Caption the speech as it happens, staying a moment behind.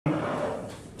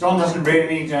Don doesn't really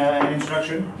need an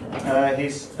introduction.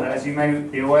 He's, as you may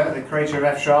be aware, the creator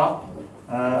of FSharp,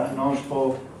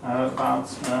 knowledgeable about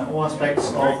all aspects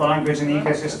of the language and the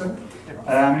ecosystem.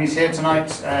 He's here tonight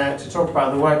to talk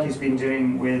about the work he's been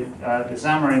doing with the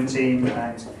Xamarin team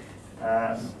and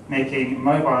making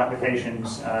mobile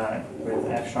applications with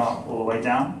FSharp all the way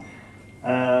down.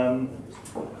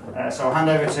 So I'll hand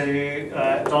over to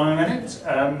Don in a minute.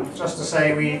 Just to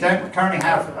say, we don't currently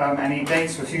have any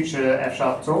dates for future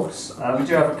FSharp talks. We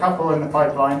do have a couple in the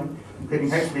pipeline, including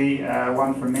hopefully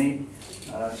one from me.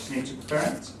 Just need to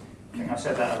prepare it. I think I've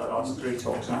said that at the last 3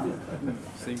 talks now.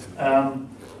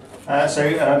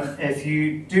 If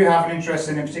you do have an interest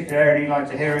in a particular area and you'd like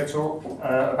to hear a talk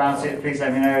about it, please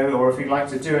let me know. Or if you'd like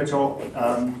to do a talk,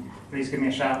 please give me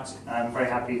a shout. I'm very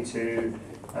happy to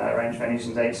arrange venues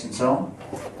and dates and so on.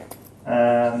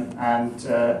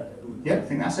 Yeah, I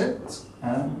think that's it.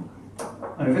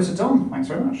 Over to Don. Thanks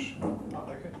very much.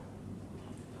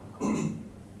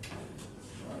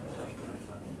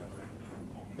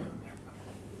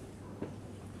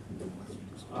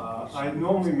 I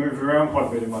normally move around quite a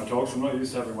bit in my talks. I'm not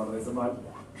used to having one of these. I might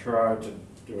try to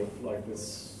do it like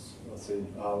this. Let's see.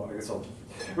 I guess I'll.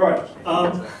 Right.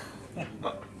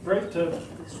 Great to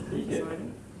be here.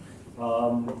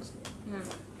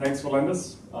 Thanks,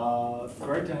 Melendis.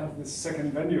 Great to have this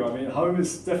second venue. I mean, home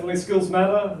is definitely skills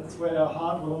matter. That's where our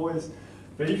heart will always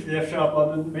be for the FSharp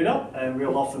London meetup, and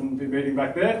we'll often be meeting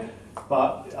back there.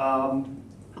 But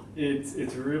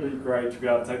it's really great to be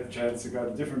able to take the chance to go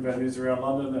to different venues around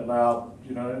London and allow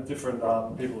different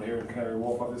people here in Canary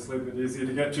Wharf, obviously, a bit easier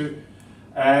to get to.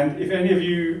 And if any of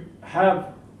you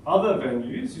have other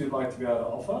venues you'd like to be able to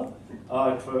offer,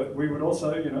 we would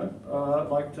also,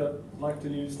 like to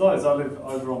use those. I live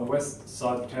over on the west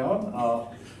side of town,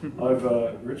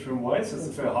 over Richmond Way, so it's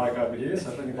a fair hike over here.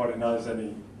 So if anybody knows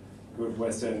any good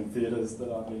West End theatres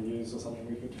that aren't being used or something,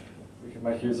 we could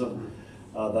make use of.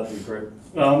 That'd be great.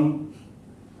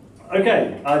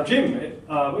 Okay, Jim,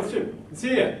 where's Jim? He's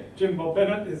here. Jim Bob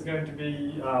Bennett is going to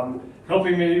be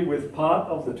helping me with part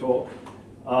of the talk.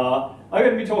 I'm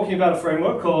going to be talking about a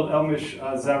framework called Elmish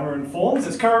Xamarin Forms.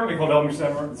 It's currently called Elmish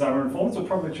Xamarin Forms. We'll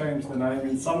probably change the name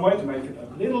in some way to make it a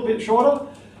little bit shorter.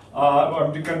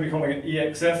 I'm going to be calling it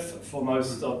EXF for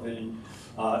most of the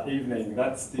evening.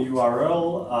 That's the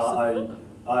URL.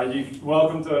 You're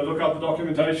welcome to look up the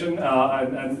documentation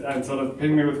and sort of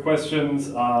ping me with questions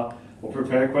or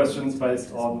prepare questions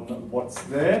based on what's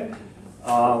there.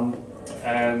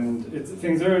 And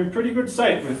things are in pretty good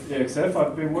state with EXF.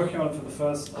 I've been working on it for the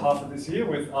first half of this year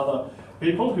with other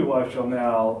people who I shall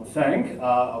now thank.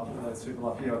 I'll put those people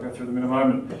up here, I'll go through them in a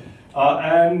moment.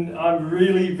 And I'm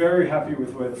really very happy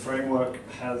with where the framework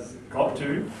has got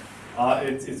to.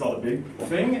 It's not a big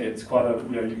thing. It's quite a,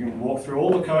 you can walk through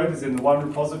all the code, it's in the one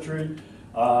repository.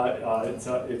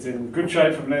 It's in good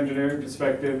shape from an engineering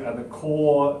perspective, and the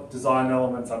core design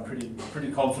elements I'm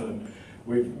pretty confident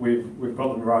we've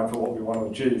got them right for what we want to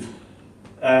achieve.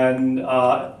 And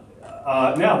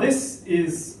now this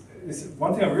is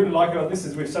one thing I really like about this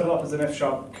is we've set it up as an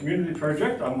FSharp community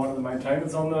project. I'm one of the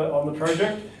maintainers on the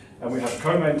project, and we have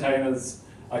co-maintainers.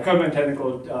 A co-maintainer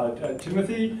called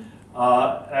Timothy.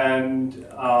 And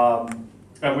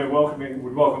we'd welcome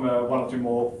 1 or 2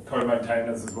 more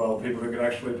co-maintainers as well, people who can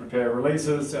actually prepare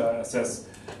releases, assess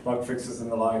bug fixes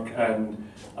and the like. And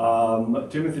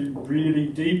Timothy really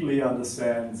deeply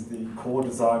understands the core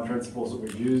design principles that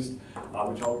we've used,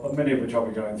 many of which I'll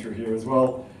be going through here as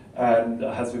well, and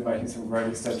has been making some great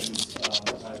extensions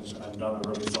and done a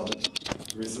release of it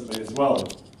recently as well.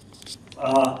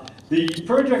 The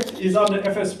project is under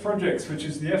FS Projects, which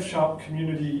is the FSharp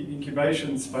community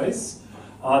incubation space.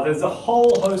 There's a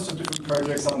whole host of different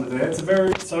projects under there.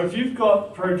 So if you've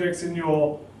got projects in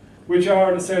which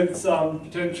are in a sense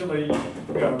potentially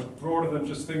broader than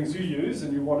just things you use,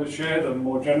 and you want to share them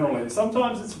more generally,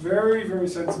 sometimes it's very, very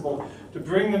sensible to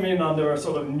bring them in under a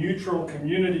sort of neutral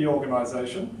community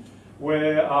organization,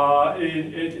 where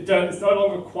it's no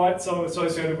longer quite so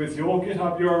associated with your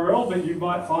GitHub URL, but you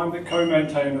might find that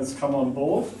co-maintainers come on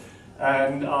board,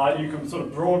 and you can sort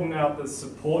of broaden out the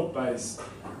support base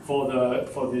for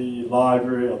the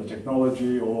library or the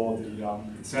technology or the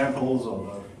samples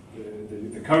or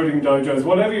the coding dojos,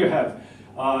 whatever you have,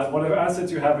 whatever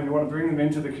assets you have, and you want to bring them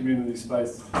into the community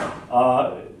space.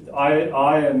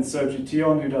 I and Sergi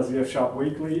Tion, who does the FSharp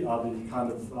Weekly, are the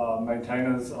kind of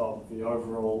maintainers of the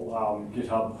overall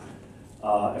GitHub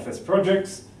FS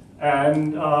projects.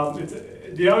 And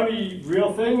the only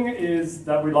real thing is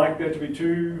that we like there to be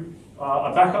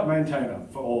a backup maintainer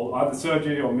for all. Either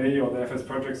Sergi or me or the FS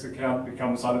projects account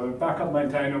becomes sort of a backup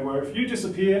maintainer where if you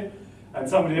disappear and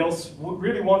somebody else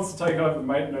really wants to take over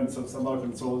maintenance of some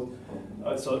open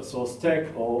source tech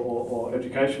or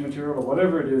education material or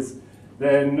whatever it is,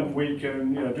 then we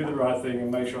can do the right thing and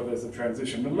make sure there's a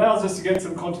transition. It allows us to get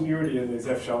some continuity in these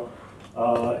FSharp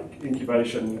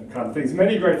incubation kind of things.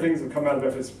 Many great things have come out of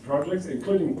FS projects,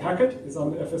 including Packet is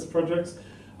on FS projects,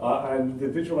 and the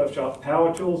Visual FSharp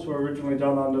Power Tools were originally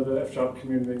done under the FSharp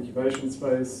community incubation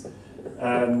space,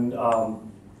 and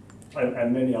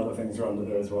many other things are under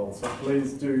there as well. So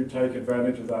please do take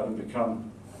advantage of that and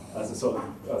become as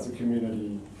a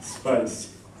community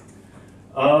space.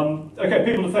 Okay,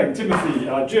 people to thank. Timothy,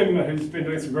 Jim, who's been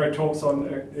doing some great talks on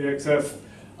EXF.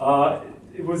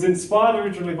 It was inspired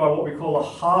originally by what we call a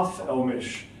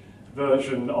half-Elmish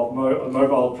version of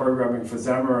mobile programming for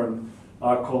Xamarin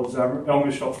called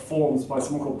Elmish.forms by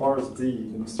someone called Boris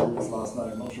D, a mysterious last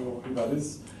name, I'm not sure who that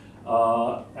is.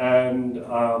 And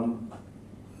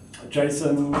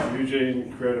Jason,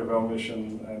 Eugene, creator of Elmish,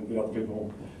 and the other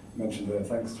people mentioned there.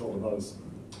 Thanks to all of those.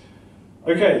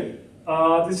 Okay,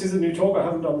 this is a new talk. I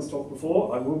haven't done this talk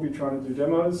before. I will be trying to do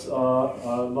demos,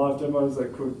 live demos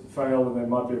that could fail, and there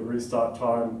might be a restart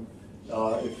time,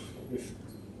 but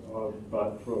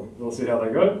we'll see how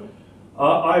they go.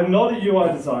 I'm not a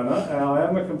UI designer, and I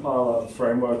am a compiler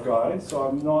framework guy, so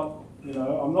I'm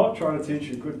not trying to teach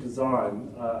you good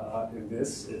design in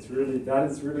this. That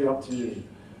is really up to you.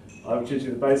 I will teach you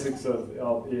the basics of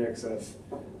EXF,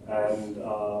 and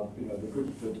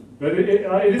but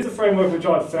it is a framework which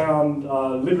I've found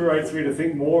liberates me to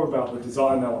think more about the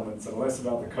design elements and less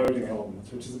about the coding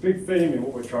elements, which is a big theme in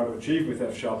what we're trying to achieve with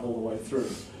FSharp all the way through.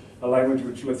 A language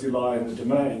which lets you lie in the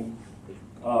domain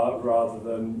rather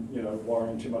than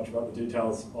worrying too much about the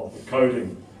details of the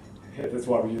coding. That's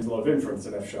why we use a lot of inference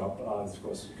in FSharp. Of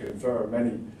course, you can infer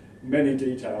many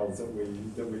details that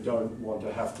we don't want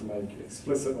to have to make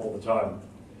explicit all the time.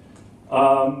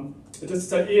 Just to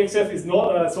say, EXF is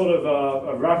not a sort of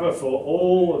a wrapper for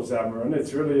all of Xamarin.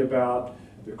 It's really about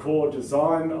the core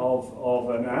design of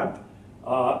an app,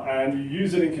 and you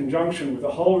use it in conjunction with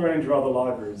a whole range of other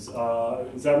libraries.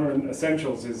 Xamarin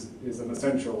Essentials is an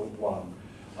essential one.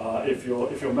 If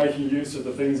you're making use of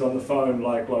the things on the phone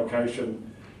like location,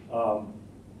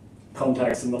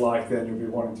 contacts and the like, then you'll be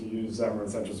wanting to use Xamarin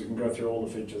Essentials. You can go through all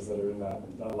the features that are in that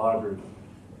library.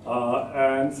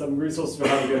 And some resources for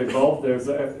how to get involved. There's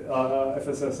a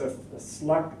FSSF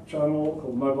Slack channel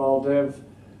called Mobile Dev,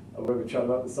 where we chat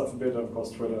about this stuff a bit, and of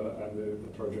course Twitter and the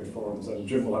project forums. And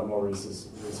Jim will have more resources,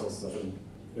 I think.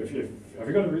 Have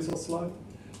you got a resource slide?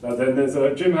 Now then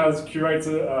Jim curates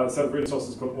a set of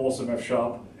resources called Awesome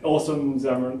FSharp, Awesome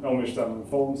Xamarin, Elmish Xamarin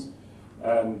Forms,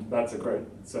 and that's a great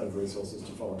set of resources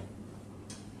to follow.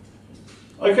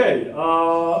 Okay,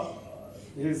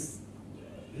 here's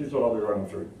what I'll be running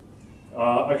through.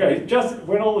 Okay, just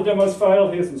when all the demos fail,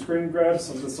 here's some screen grabs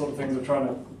of the sort of things we're trying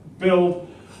to build.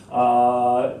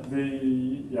 I'll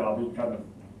be kind of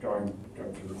going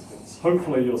through these bits.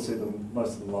 Hopefully you'll see them,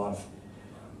 most of them live.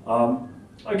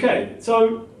 Okay,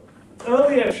 so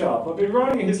early FSharp. I've been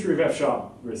writing a history of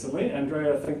FSharp recently.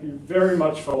 Andrea, thank you very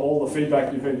much for all the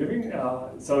feedback you've been giving.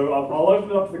 So I'll open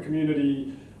it up to the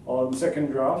community on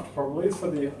second draft, probably. It's for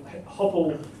the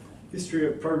Hopple History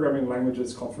of Programming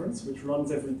Languages Conference, which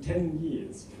runs every 10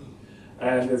 years.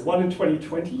 And there's one in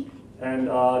 2020, and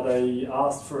they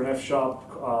asked for an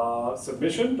FSharp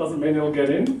submission. Doesn't mean it'll get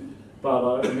in,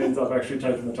 but it means I've actually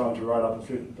taken the time to write up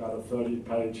about a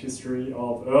 30-page history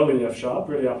of early FSharp,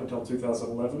 really up until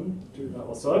 2011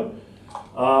 or so.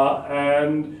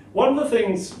 And one of the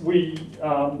things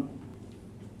FSharp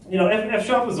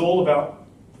was all about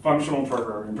functional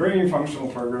programming, bringing functional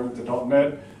programming to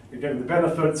 .NET. You're getting the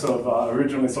benefits of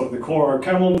originally sort of the core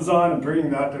OCaml design and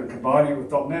bringing that and combining it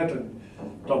with .NET, and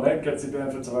 .NET gets the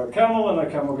benefits of OCaml and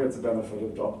OCaml gets the benefit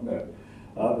of .NET.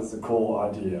 That's the core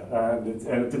idea, and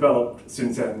it developed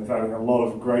since then with adding a lot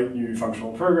of great new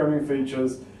functional programming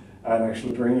features and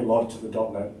actually bringing a lot to the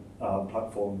 .NET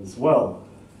platform as well.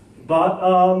 But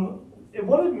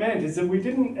what it meant is that we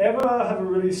didn't ever have a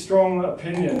really strong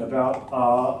opinion about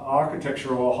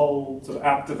architecture or a whole sort of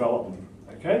app development.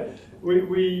 Okay,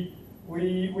 we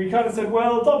kind of said,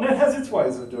 well, .NET has its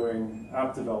ways of doing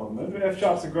app development.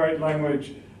 FSharp's a great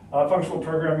language. Functional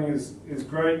programming is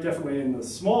great, definitely in the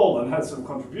small, and has some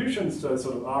contributions to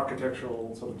sort of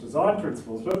architectural sort of design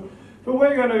principles. But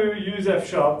we're going to use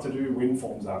FSharp to do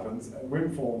WinForms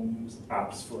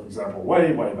apps, for example,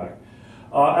 way back.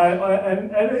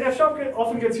 And FSharp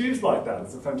often gets used like that.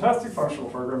 It's a fantastic functional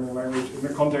programming language in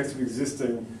the context of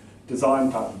existing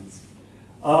design patterns.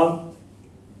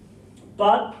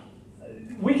 But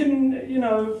we can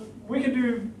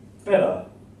do better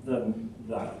than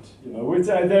that. You know, we'd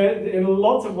say in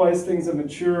lots of ways things are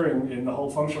maturing in the whole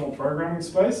functional programming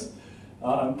space,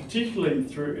 and particularly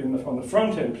on the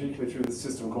front end, particularly through the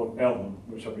system called Elm,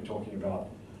 which I'll be talking about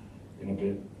in a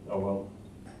bit. Oh well,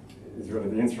 is really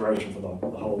the inspiration for the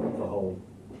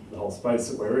whole space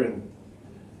that we're in.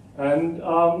 And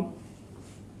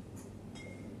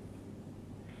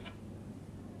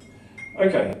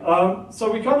okay,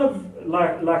 so we kind of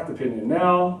lacked opinion.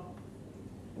 Now,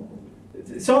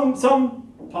 some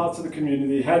parts of the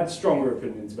community had stronger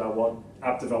opinions about what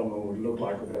app development would look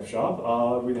like with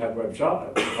FSharp. We'd had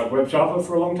WebSharper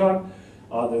for a long time.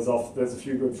 There's a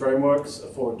few good frameworks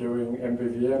for doing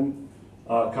MVVM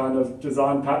kind of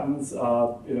design patterns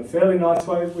in a fairly nice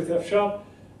way with FSharp.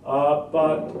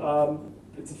 But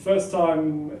it's the first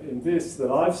time in this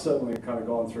that I've certainly kind of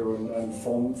gone through and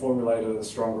formulated a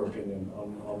stronger opinion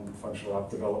on functional app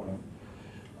development.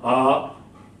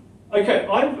 Okay,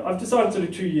 I've decided to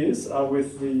do 2 years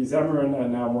with the Xamarin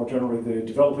and now more generally the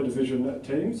developer division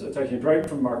teams, taking a break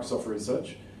from Microsoft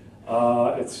Research.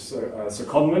 It's a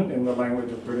secondment in the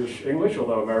language of British English,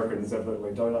 although Americans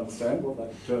evidently don't understand what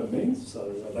that term means,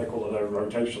 so they call it a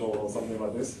rotational or something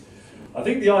like this. I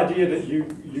think the idea that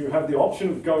you have the option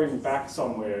of going back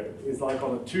somewhere is like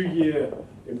on a 2-year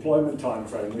employment time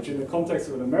frame, which in the context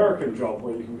of an American job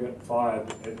where you can get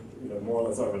fired more or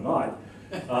less overnight,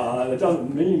 it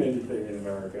doesn't mean anything in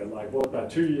America. Like what that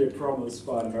 2-year promise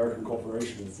by an American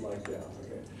corporation is like, yeah,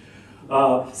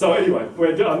 okay. So anyway,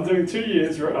 I'm doing 2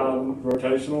 years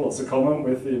rotational or secondment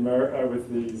with the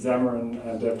Xamarin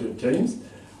and DevDiv teams.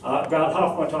 About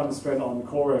half my time is spent on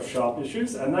core FSharp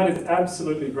issues, and that is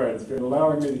absolutely great. It's been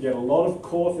allowing me to get a lot of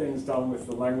core things done with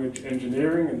the language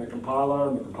engineering and the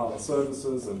compiler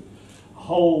services and a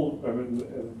whole,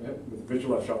 with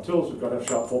visual FSharp tools, we've got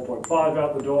FSharp 4.5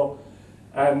 out the door,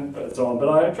 and so on. But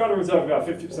I try to reserve about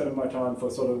 50% of my time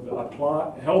for sort of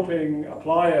helping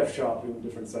apply FSharp in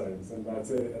different settings, and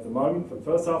that's it at the moment. For the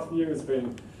first half of the year has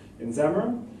been in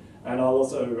Xamarin. And I'll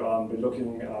also be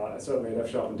looking certainly at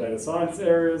FSharp and data science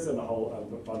areas and a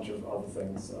bunch of other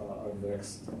things over the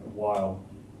next while.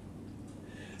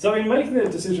 So in making the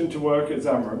decision to work at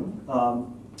Xamarin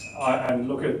and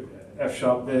look at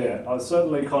FSharp there, I was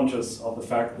certainly conscious of the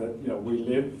fact that we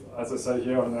live, as I say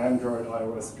here, on an Android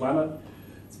iOS planet.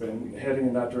 It's been heading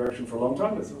in that direction for a long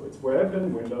time. It's web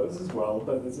and Windows as well,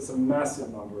 but there's just a massive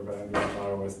number of Android and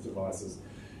iOS devices.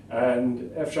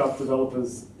 And FSharp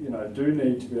developers, do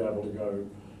need to be able to go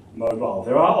mobile.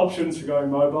 There are options for going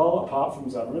mobile apart from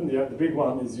Xamarin. The big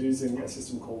one is using a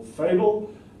system called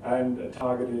Fable and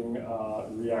targeting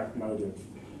React Native.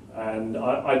 And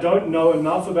I don't know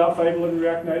enough about Fable and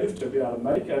React Native to be able to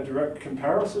make a direct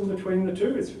comparison between the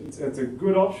two. It's a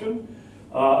good option,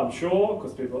 I'm sure,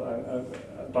 because people.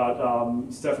 But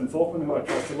Stefan Falkman, who I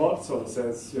trust a lot, sort of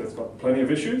says it's got plenty of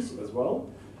issues as well.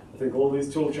 I think all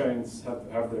these tool chains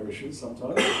have their issues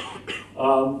sometimes.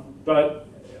 But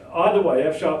either way,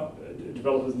 FSharp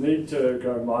developers need to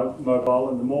go mobile,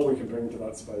 and the more we can bring to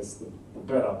that space, the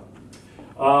better.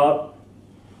 So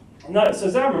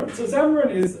Xamarin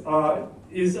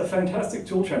is a fantastic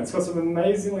tool chain. It's got some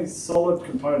amazingly solid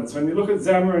components. When you look at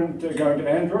Xamarin going to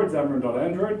Android,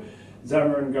 Xamarin.Android,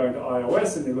 Xamarin going to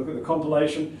iOS, and you look at the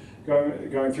compilation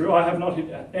going through, I have not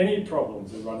hit any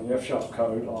problems with running FSharp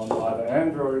code on either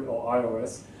Android or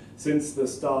iOS since the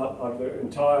start of the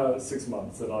entire 6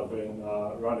 months that I've been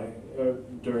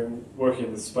working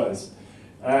in this space.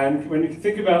 And when you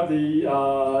think about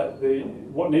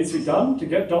what needs to be done to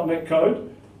get .NET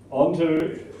code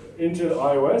into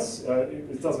iOS,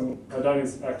 I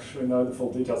don't actually know the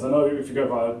full details. I know if you go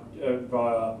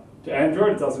to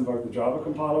Android, it does invoke the Java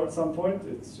compiler at some point.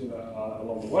 It's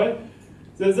along the way.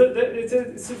 It's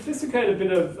a sophisticated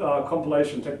bit of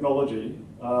compilation technology,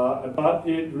 but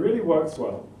it really works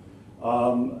well.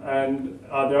 And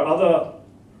there are other.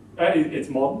 It's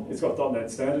modern. It's got .NET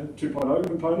Standard 2.0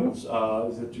 components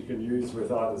that you can use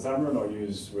with either Xamarin or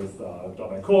use with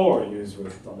 .NET Core or use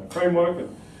with .NET Framework.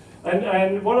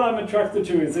 And what I'm attracted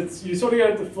to is you sort of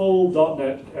get the full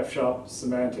 .NET FSharp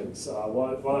semantics.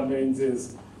 What that means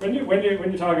is when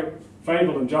you target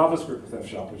Fable and JavaScript with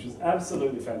FSharp, which is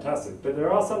absolutely fantastic, but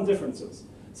there are some differences.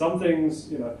 Some things,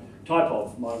 type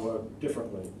of might work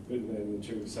differently in the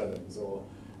two settings, or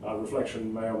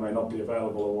reflection may or may not be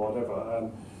available, or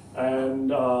whatever. And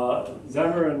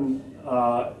Xamarin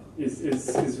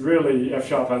is really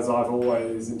FSharp as I've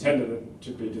always intended it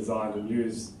to be designed and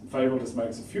used. Fable just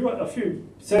makes a few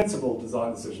sensible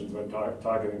design decisions when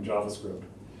targeting JavaScript.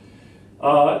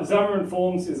 Xamarin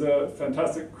Forms is a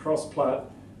fantastic cross-plat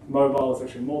mobile. It's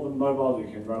actually more than mobile. You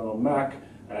can run it on Mac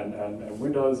and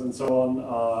Windows and so on.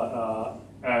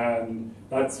 and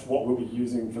that's what we'll be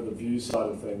using for the view side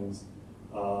of things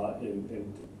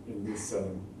in this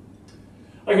setting.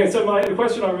 Okay, so the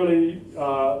question I really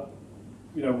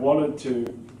wanted to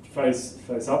face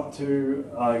up to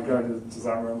going to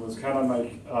Xamarin was, can I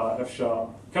make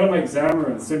FSharp? Can I make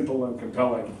Xamarin simple and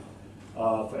compelling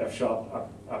for FSharp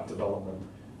app development?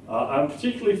 I'm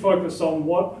particularly focused on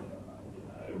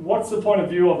what's the point of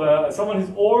view of someone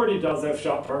who already does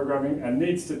FSharp programming and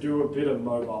needs to do a bit of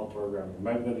mobile programming.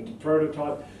 Maybe they need to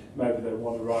prototype, maybe they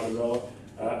want to write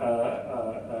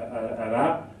an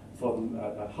app for them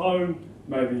at home,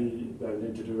 maybe they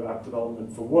need to do app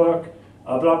development for work.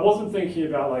 But I wasn't thinking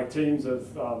about like teams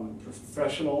of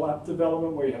professional app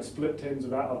development where you have split teams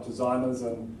of designers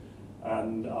and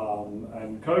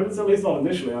coders, at least not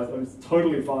initially. I was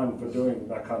totally fine for doing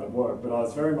that kind of work, but I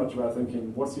was very much about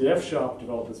thinking, what's the F-sharp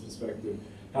developer's perspective?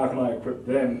 How can I equip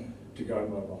them to go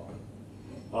mobile?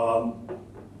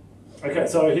 Okay,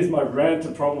 so here's my rant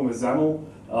and problem with XAML.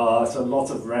 So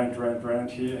lots of rant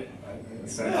here. I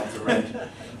stand up to rant.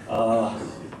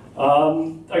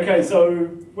 Okay, so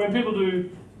when people do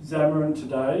Xamarin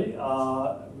today,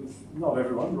 not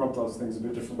everyone, Rob does things a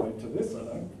bit differently to this, I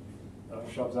know.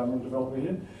 Sharp Xamarin developer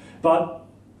here, but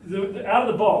out of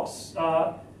the box,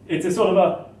 it's a sort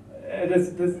of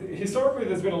historically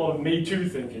there's been a lot of Me Too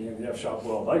thinking in the F-sharp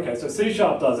world. Okay, so C#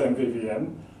 does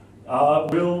MVVM,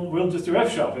 we'll just do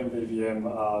F-sharp MVVM.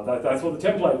 That's what the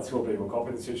templates will be. We'll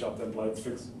copy the C#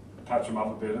 templates, patch them up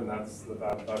a bit, and that's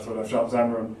what F-sharp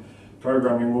Xamarin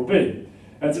programming will be.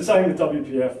 And it's the same with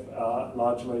WPF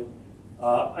largely.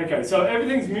 Okay, so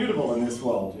everything's mutable in this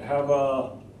world. You have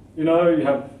you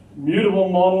have mutable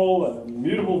model and a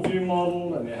mutable view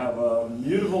model, and you have a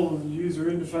mutable user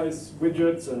interface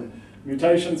widgets, and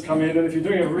mutations come in, and if you're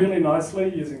doing it really nicely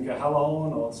using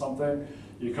Gahalon or something,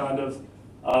 you kind of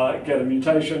get a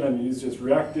mutation and use just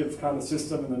reactive kind of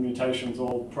system, and the mutations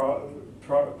all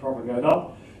propagate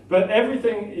up. But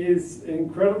everything is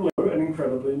incredibly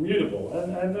mutable,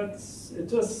 and it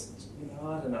just,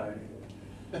 I don't know,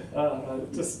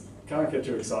 just can't get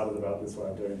too excited about this way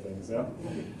of doing things, yeah?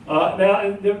 But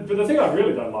the thing I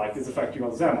really don't like is the fact you've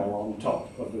got XAML on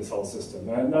top of this whole system.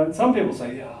 And some people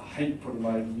say, yeah, I hate putting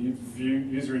my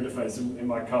user interface in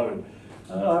my code.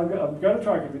 I'm going to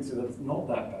try and convince you that it's not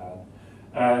that bad.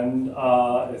 And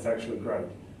it's actually great.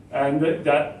 And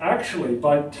that actually,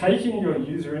 by taking your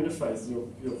user interface, your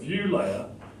view layer,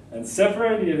 and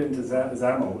separating it into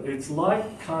XAML, it's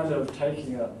like kind of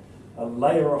taking a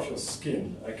layer off your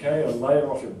skin, okay? A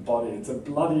layer off your body. It's a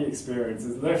bloody experience.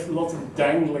 There's lots of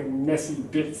dangling, messy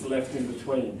bits left in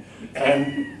between.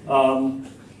 And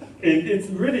it's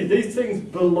really, these things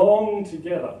belong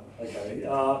together, okay?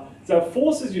 So it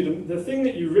forces you to, the thing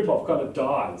that you rip off kind of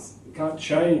dies. It can't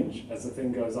change as the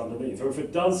thing goes underneath. Or if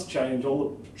it does change, all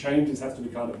the changes have to be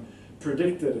kind of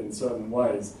predicted in certain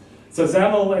ways. So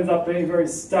XAML ends up being very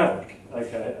static,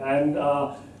 okay?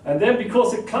 And then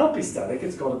because it can't be static,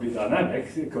 it's got to be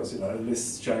dynamic, because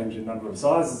lists change in number of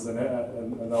sizes and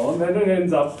on. Then it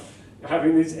ends up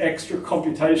having these extra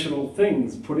computational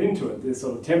things put into it, this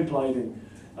sort of templating,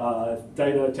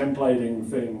 data templating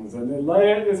things. And then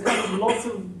there's kind of lots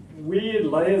of weird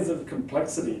layers of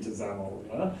complexity to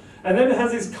XAML. And then it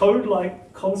has these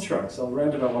code-like constructs. I'll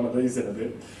rant about one of these in a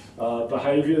bit.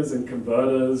 Behaviors and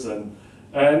converters and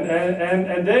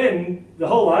then the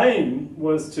whole aim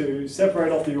was to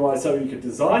separate off the UI so you could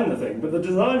design the thing, but the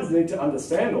designers need to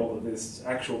understand all of this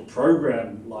actual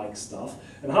program-like stuff,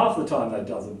 and half the time that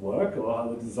doesn't work,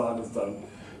 or the designers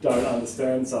don't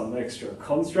understand some extra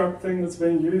construct thing that's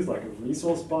being used, like a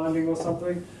resource binding or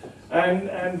something,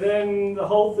 and then the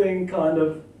whole thing kind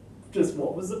of just,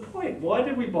 what was the point? Why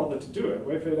did we bother to do it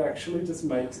if it actually just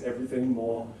makes everything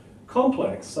more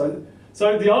complex?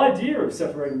 So the idea of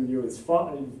separating the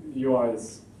UI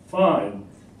is fine,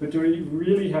 but do we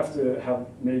really have to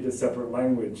need a separate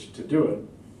language to do it?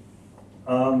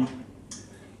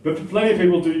 But plenty of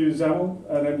people do use XAML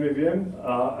and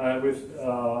MVVM. With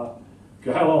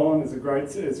Gahalon is a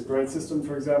great system,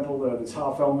 for example. There's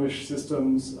half-Elmish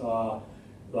systems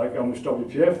like Elmish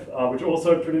WPF, which are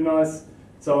also pretty nice.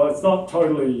 So it's not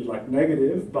totally like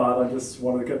negative, but I just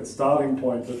wanted to get the starting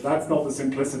point that that's not the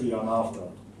simplicity I'm after.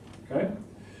 Okay,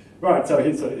 right. So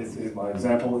here's my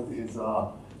example. Here's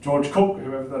George Cook,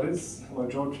 whoever that is. Hello,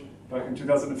 George. Back in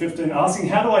 2015, asking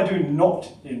how do I do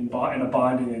not in a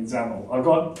binding in XAML? I've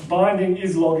got binding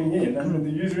is logging in, and in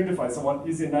the user interface, I want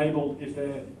is enabled if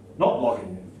they're not logging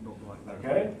in.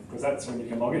 Okay, because that's when you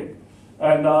can log in.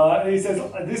 And he says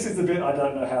this is the bit I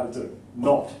don't know how to do.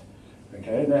 Not.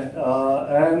 Okay,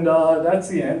 and that's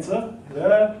the answer.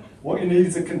 Yeah. what you need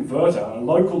is a converter, a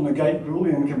local negate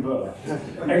Boolean converter.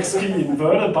 X key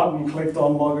inverter, button clicked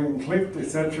on login clicked,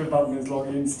 etc. Button is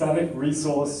login, static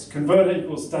resource, converter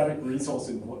equals static resource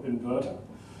inverter.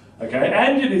 Okay,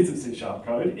 and you need some C#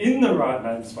 code in the right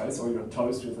namespace, or you're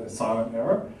toast with a silent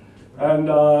error. And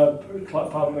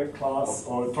public class,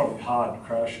 or probably hard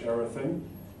crash error thing.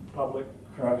 Public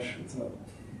crash, it's not.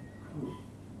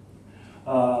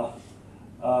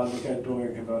 Negate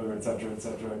Boolean converter, etc.,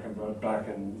 convert back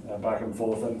and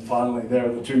forth, and finally there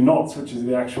are the two nots, which is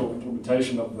the actual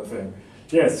implementation of the thing.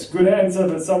 Yes, good answer,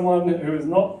 but someone who is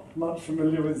not much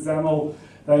familiar with XAML,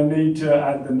 they need to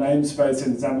add the namespace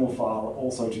in XAML file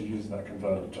also to use that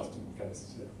converter, just in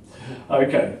case. Yeah.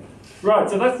 Okay, right,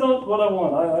 so that's not what I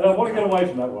want. I want to get away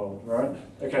from that world, right?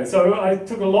 Okay, so I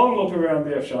took a long look around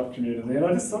the FSharp community, and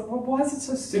I just thought, well, why is it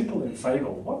so simple in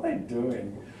Fable? What are they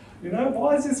doing? You know,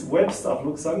 why does this web stuff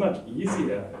look so much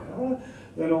easier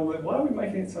than all that? Why are we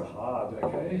making it so hard,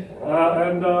 okay?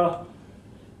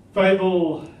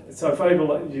 Fable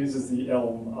uses the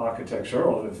Elm architecture,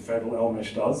 or the Fable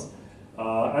Elmish does,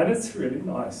 and it's really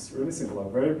nice, really simple. I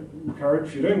very encourage,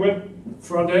 if you're doing web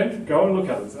front end, go and look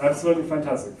at it. It's absolutely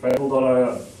fantastic,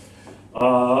 fable.io.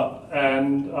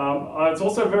 It's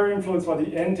also very influenced by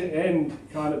the end-to-end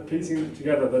kind of piecing it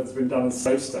together that's been done in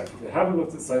SafeStack. If you haven't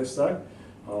looked at SafeStack,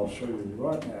 I'll show you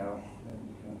right now.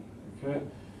 Okay,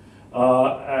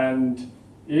 and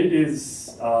it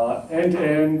is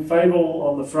end-to-end, Fable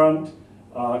on the front,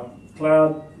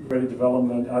 cloud-ready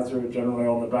development, Azure generally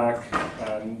on the back,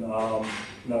 and a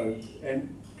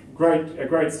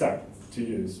great stack to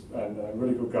use, and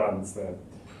really good guidance there.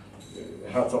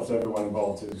 Hats off to everyone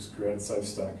involved who's created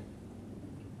SafeStack.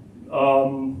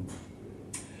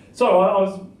 So I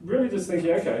was really just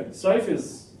thinking, okay, Safe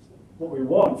is what we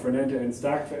want for an end-to-end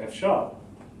stack for F#.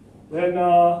 Then,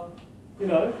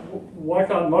 why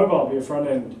can't mobile be a front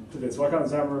end to this? Why can't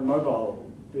Xamarin Mobile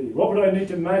be? What would I need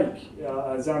to make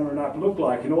a Xamarin app look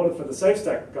like in order for the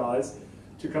SafeStack guys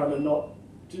to kind of not,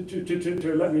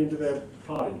 to let me into their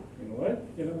party, in a way?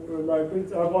 You know,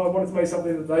 I wanted to make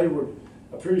something that they would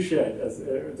appreciate as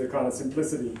the kind of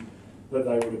simplicity that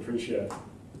they would appreciate.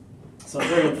 So I'm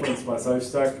very influenced by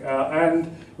SafeStack, and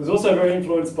was also very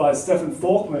influenced by Stefan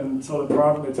Forkman sort of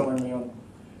privately telling me on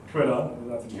Twitter, I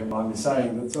don't think you can mind me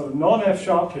saying, that sort of non-F#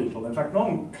 people, in fact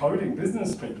non-coding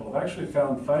business people, have actually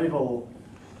found Fable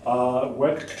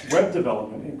web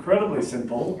development incredibly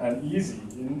simple and easy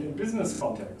in business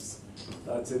contexts.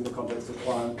 That's in the context of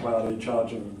client cloud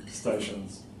e-charging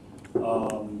stations,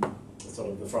 sort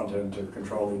of the front end to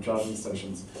control e-charging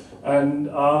stations. And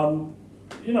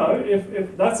you know,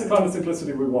 if that's the kind of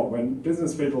simplicity we want, when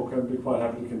business people can be quite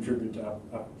happy to contribute to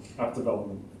app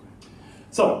development.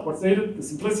 So, what's needed? The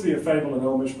simplicity of Fable and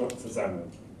Elmish, but for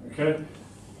Xamarin. Okay?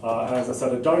 As I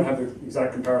said, I don't have the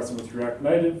exact comparison with React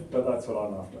Native, but that's what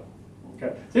I'm after.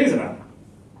 Okay, so here's an app.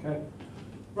 Okay,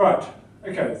 right.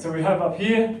 Okay, so we have up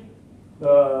here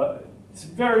it's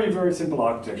very, very simple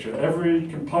architecture. Every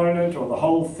component or the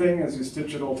whole thing, as you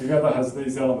stitch it all together, has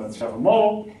these elements. You have a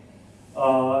model,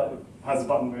 has a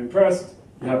button being pressed.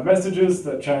 You have messages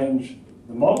that change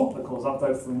the model, that cause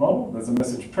updates to the model. There's a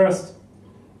message pressed.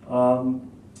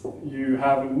 You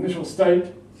have an initial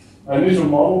state, an initial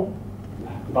model.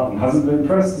 The button hasn't been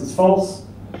pressed, it's false.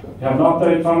 You have an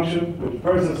update function, which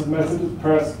processes messages,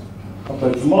 pressed,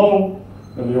 updates the model,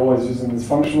 and you're always using this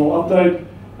functional update.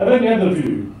 And then you have the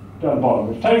view down the bottom,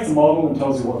 which takes the model and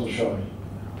tells you what to show.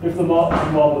 If the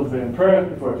model has been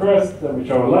pressed, if we're pressed, then we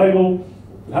show a label.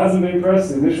 If it hasn't been pressed,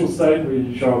 the initial state,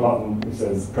 we show a button which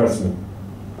says press me.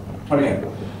 Okay,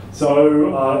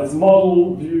 so it's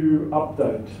model view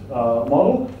update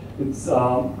model. It's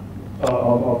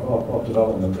of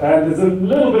development. And there's a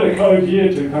little bit of code here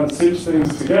to kind of stitch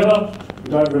things together.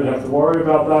 You don't really have to worry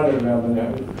about that. Every now and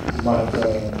then you might have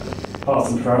to pass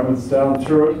some parameters down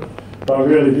through it. But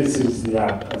really, this is the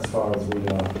app as far as we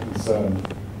are concerned.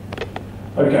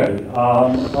 Okay,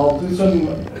 I'll do some,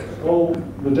 all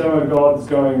the demo guide's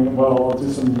going well. I'll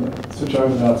do some, switch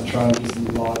over now to try and do some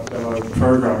live demo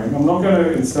programming. I'm not going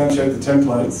to instantiate the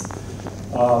templates.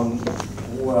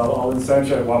 Well, I'll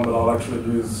instantiate one, but I'll actually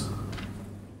use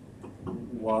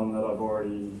one that I've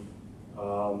already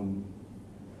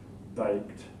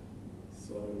baked.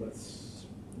 So let's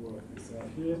work this out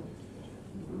here.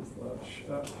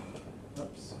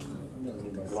 Oops, I'm going to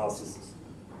need my glasses.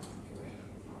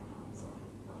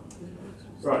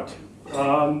 Right.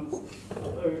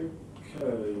 Okay,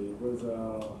 where's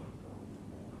our...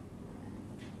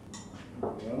 There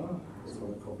we are. Just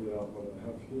want to copy out what I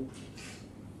have here.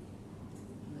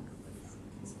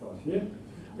 This part here.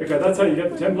 Okay, that's how you get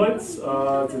the templates.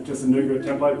 It's just a NuGet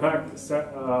template pack.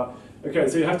 Okay,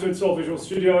 so you have to install Visual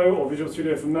Studio or Visual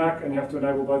Studio for Mac, and you have to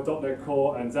enable both .NET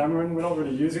Core and Xamarin. We're not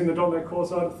really using the .NET Core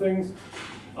side of things,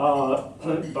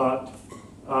 but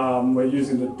we're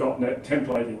using the .NET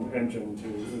templating engine to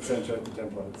instantiate the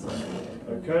templates.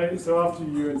 Okay, so after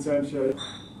you instantiate,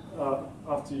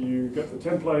 after you get the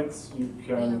templates, you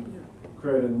can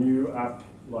create a new app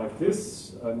like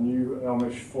this, a new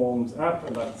Elmish Forms app,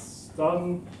 and that's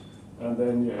done. And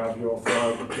then you have your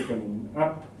fried chicken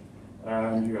app,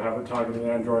 and you have it targeting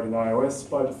Android and iOS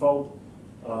by default.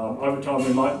 Over time,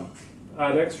 we might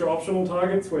add extra optional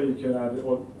targets where you can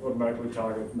automatically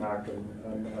target Mac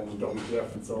and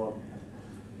WTF and so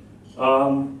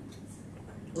on.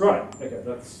 Right, okay,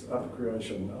 that's app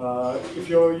creation. If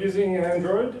you're using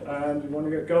Android and you want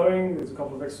to get going, there's a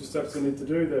couple of extra steps you need to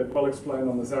do. They're well explained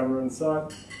on the Xamarin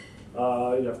site.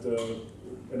 You have to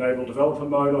enable developer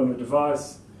mode on your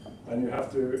device, and you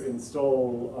have to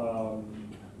install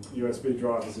USB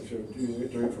drivers if you're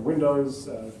doing it for Windows,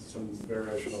 some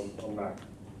variation on Mac.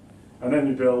 And then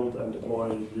you build and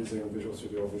deploy using Visual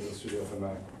Studio or Visual Studio for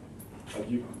Mac.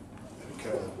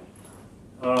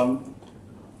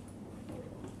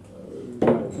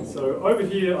 So over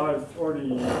here, I've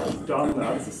already done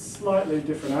that. It's a slightly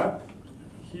different app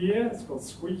here. It's called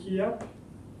Squeaky App.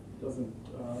 Doesn't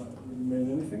really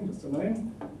mean anything, just a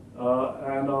name.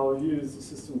 And I'll use a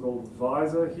system called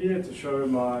Visor here to show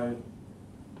my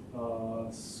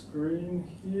screen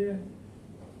here.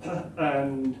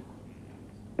 And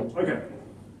okay,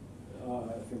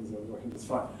 things are working just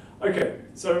fine. Okay,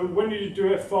 so when you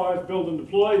do F5 build and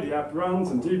deploy, the app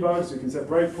runs and debugs. You can set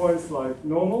breakpoints like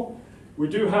normal. We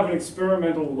do have an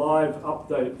experimental live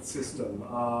update system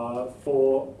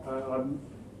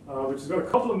which has got a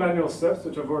couple of manual steps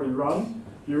which I've already run.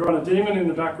 You run a daemon in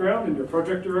the background in your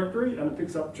project directory, and it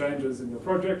picks up changes in your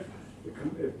project.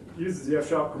 It uses the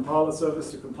FSharp compiler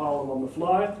service to compile them on the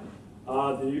fly.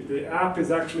 The app is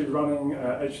actually running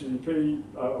HTTP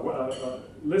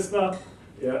listener,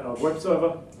 a web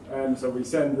server, and so we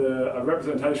send a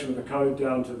representation of the code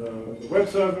down to the web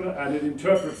server, and it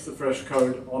interprets the fresh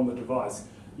code on the device.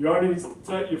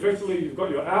 Effectively, you've got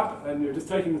your app, and you're just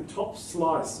taking the top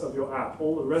slice of your app.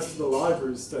 All the rest of the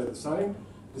libraries stay the same.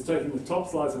 Just taking the top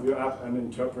slice of your app and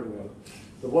interpreting it.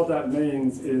 So what that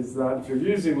means is that if you're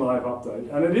using Live Update,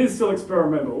 and it is still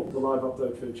experimental, the Live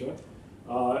Update feature,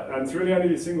 and it's really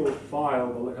only a single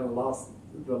file,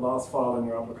 the last file in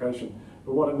your application.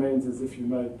 But what it means is if you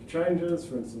make changes,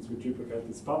 for instance, we duplicate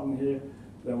this button here,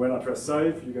 then when I press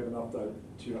save, you get an update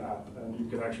to your app. And you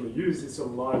can actually use this sort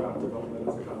of live app development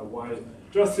as a kind of way,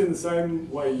 just in the same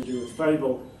way you do with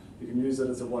Fable, you can use it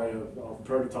as a way of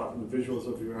prototyping the visuals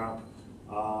of your app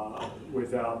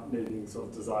without needing sort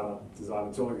of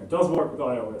designer tooling. It does work with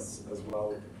iOS as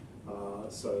well,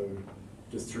 so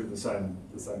just through the same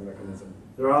mechanism.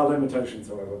 There are limitations,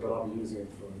 however, but I'm using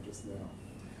it for just now.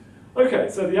 Okay,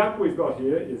 so the app we've got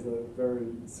here is a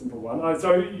very simple one.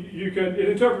 So it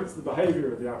interprets the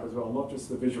behavior of the app as well, not just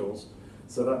the visuals.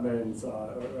 So that means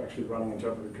actually running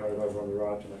interpreted code over on the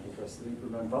right, and I can press the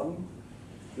increment button.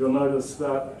 You'll notice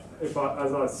that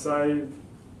as I save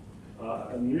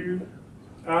a new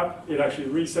app, it actually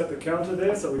reset the counter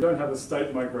there, so we don't have a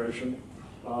state migration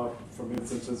from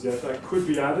instances yet. That could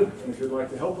be added, and if you'd like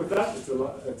to help with that, it's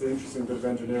an interesting bit of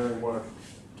engineering work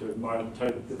to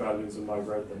take the values and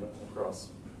migrate them across.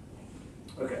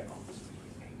 Okay.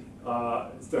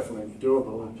 It's definitely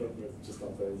doable, but we're just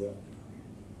not there yet.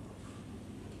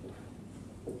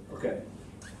 Okay.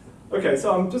 Okay,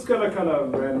 so I'm just going to kind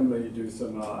of randomly do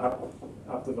some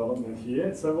app development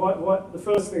here. So what the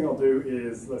first thing I'll do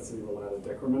is, let's see, we'll add a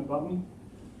decrement button.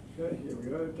 Okay, here we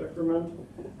go, decrement.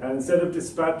 And instead of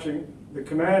dispatching, the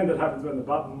command that happens when the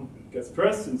button gets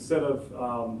pressed, instead of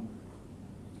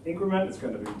increment, it's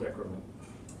going to be decrement.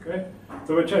 Okay,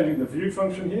 so we're changing the view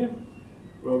function here.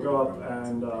 We'll go up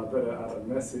and better add a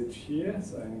message here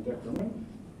saying decrement.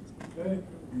 Okay,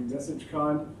 new message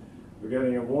kind. We're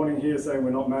getting a warning here saying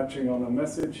we're not matching on a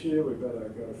message here. We better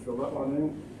go fill that one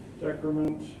in.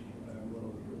 Decrement, and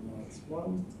we'll do minus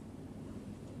 1.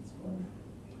 That's 1.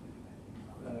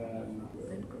 And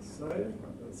we'll save.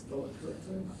 Let's spell it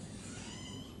correctly.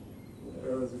 The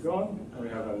errors are gone, and we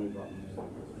have our new button here.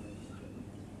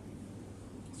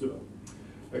 Super.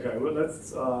 Okay, well,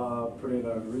 let's put in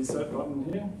a reset button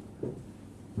here.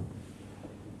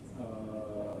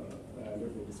 And it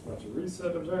will dispatch a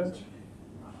reset event.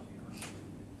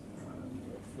 And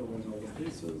fill in all the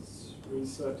pieces,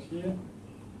 reset here.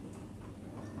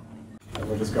 And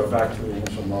we'll just go back to the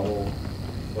initial model,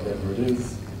 whatever it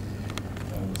is.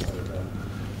 And we'll save that.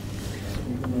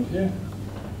 Increment here.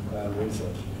 And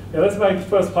reset. Yeah, let's make the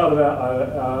first part of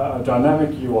our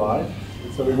dynamic UI.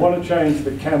 So we want to change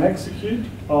the can execute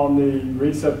on the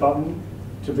reset button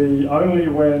to be only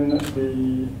when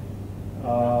the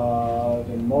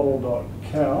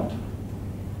model.count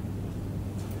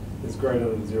is greater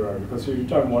than 0, because you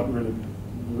don't want really,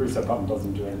 the reset button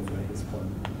doesn't do anything at this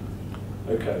point.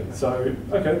 Okay, so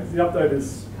the update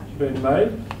is being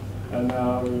made, and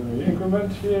now we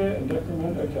increment here and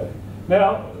decrement. Okay,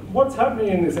 now what's happening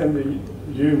in this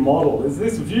MVU model is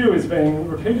this view is being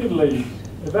repeatedly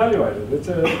evaluated. It's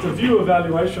a view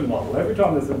evaluation model. Every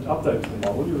time there's an update to the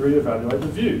model, you reevaluate the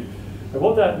view. And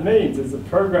what that means is that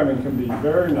programming can be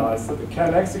very nice, that the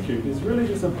can execute is really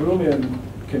just a Boolean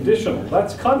conditional.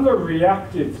 That's kind of a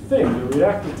reactive thing. You're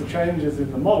reactive to changes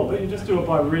in the model, but you just do it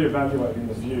by reevaluating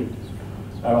the view.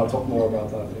 And I'll talk more about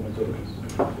that in a bit.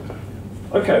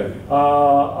 Okay,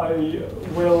 I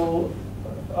will,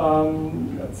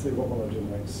 let's see, what will I do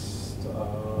next?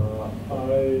 I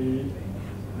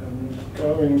am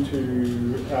going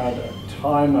to add a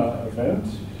timer event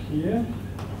here.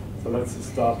 So let's just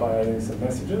start by adding some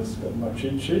messages. Got my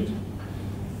cheat sheet.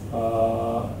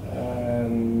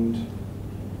 And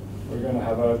we're going to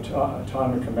have a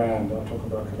timer command. I'll talk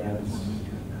about commands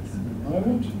in a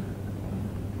moment.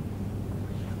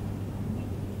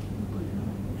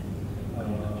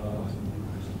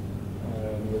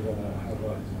 And we're going to have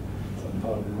some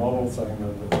part of the model saying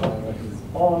that the timer is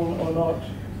on or not.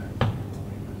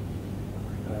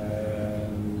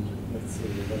 And let's see,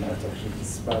 we're going to have to actually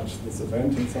dispatch this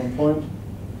event at some point.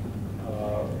 We're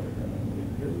going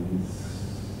to need these.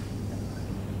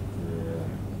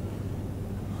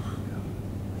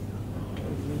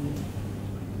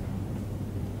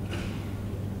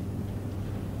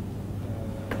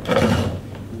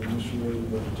 Initially,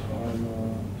 the timer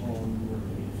on will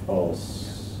be false.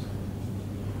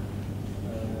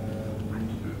 And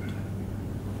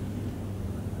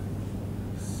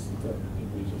step will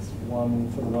be just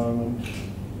 1 for the moment.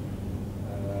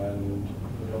 And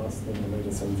the last thing we need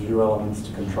is some view elements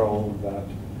to control that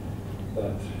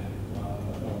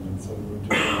element. So we'll do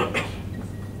that with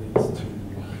these two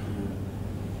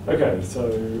here. Okay, so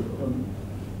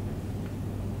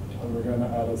we're going to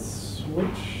add a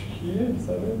switch here. Is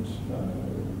that it? No,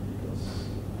 because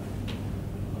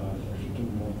I actually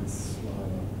didn't want this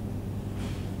slider.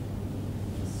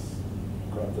 Just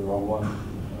grabbed the wrong one. I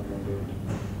remembered.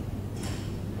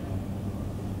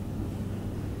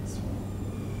 This one.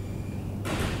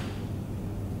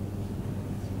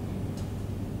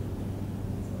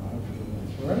 So hopefully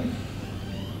that's right.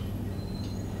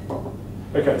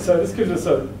 Okay, so this gives us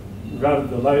a, we've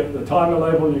added the timer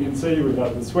label. You can see we've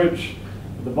added the switch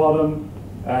at the bottom.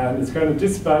 And it's going to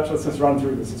dispatch, let's just run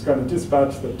through this. It's going to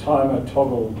dispatch the timer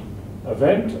toggle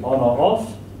event on or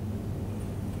off.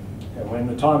 And when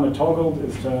the timer toggled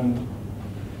is turned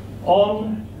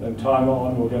on, then timer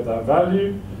on will get that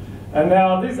value. And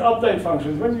now these update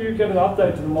functions, when you get an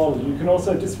update to the model, you can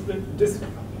also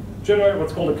generate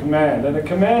what's called a command. And a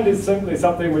command is simply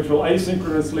something which will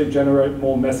asynchronously generate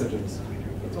more messages.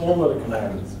 That's all that a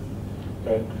command is.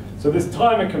 Okay? So this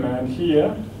timer command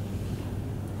here,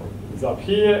 up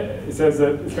here, it says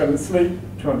that it's going to sleep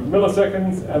 200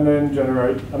 milliseconds and then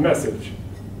generate a message.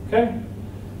 Okay?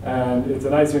 And it's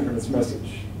an asynchronous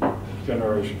message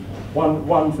generation.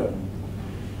 One thing.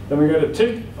 Then we get a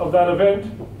tick of that event,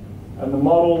 and the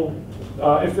model,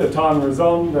 if the timer is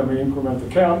on, then we increment the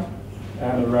count,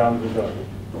 and around we go.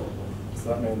 So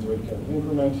that means we can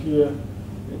increment here,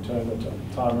 we turn the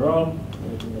timer on,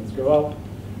 the increments go up,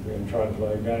 we're going to try to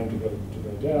play a game to go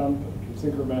down, but it keeps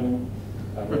incrementing.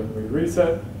 And when we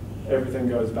reset, everything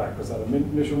goes back. Because that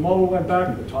initial model went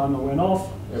back, the timer went off,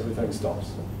 everything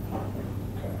stops.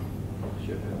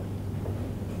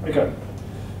 Okay.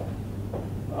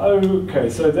 Okay,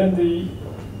 so then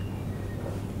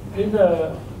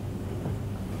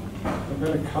I'm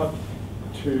going to cut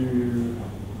to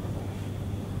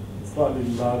a slightly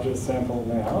larger sample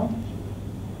now.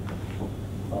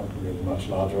 Not really much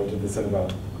larger, I did this in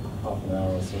about half an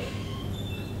hour or so.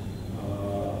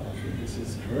 This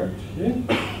is correct here,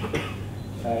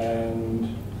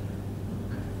 and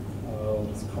I'll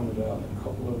just comment out a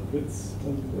couple of bits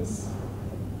of this.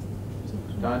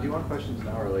 Don, do you want questions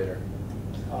now or later?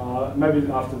 Maybe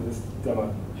after this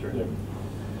demo. Sure. Yeah.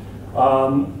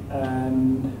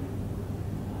 And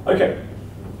okay,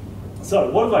 so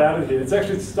what have I added here? It's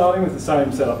actually starting with the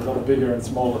same setup with all the bigger and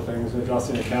smaller things,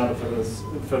 adjusting the counter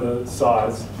for the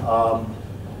size.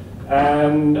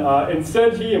 And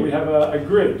instead here we have a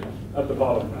grid at the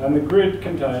bottom, and the grid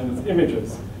contains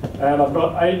images. And I've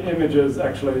got 8 images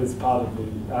actually as part of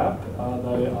the app.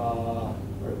 They are,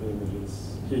 where are the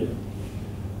images? Here.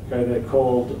 Okay, they're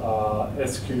called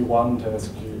SQ1 to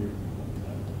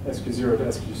SQ0 to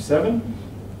SQ7,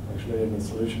 actually in the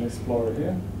Solution Explorer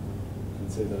here. You can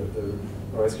see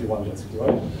or SQ1 to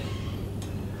SQ8.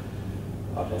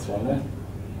 Plus 1 there.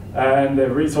 And there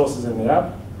are resources in the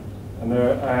app.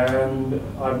 And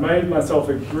I've made myself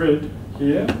a grid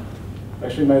here.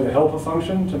 Actually made a helper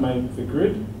function to make the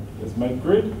grid. There's make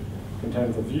grid.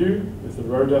 Contains a view with the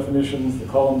row definitions, the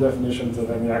column definitions, and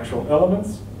then the actual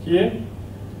elements here.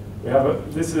 We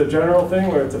have this is a general thing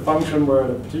where it's a function where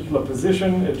at a particular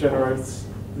position it generates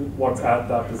what's at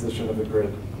that position of the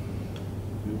grid.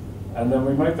 And then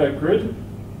we make that grid,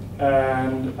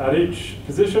 and at each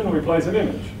position we place an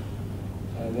image.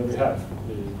 And then we have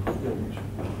the image.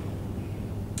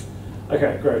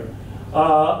 Okay, great.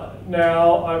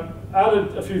 Now I've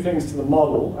added a few things to the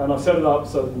model, and I've set it up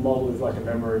so that the model is like a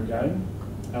memory game.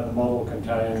 And the model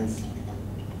contains,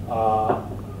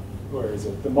 where is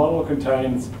it? The model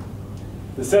contains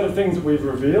the set of things we've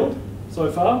revealed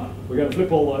so far. We're going to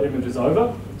flip all the images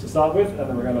over to start with, and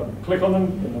then we're going to click on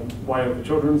them in the way of the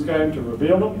children's game to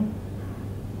reveal them.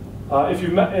 If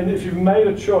you've made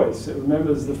a choice, it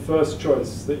remembers the first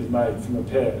choice that you've made from a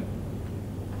pair.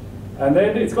 And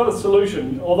then it's got a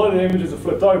solution. Although the images are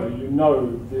flipped over, you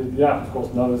know, the app, of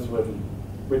course, knows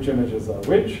which images are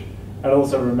which, and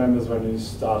also remembers when you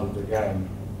started the game.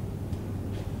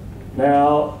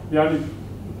 Now,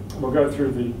 we'll go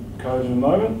through the code in a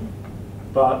moment,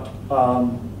 but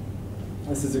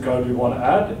this is the code we want to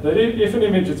add. That if an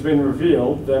image has been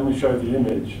revealed, then we show the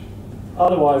image.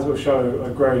 Otherwise, we'll show a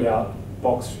grayed out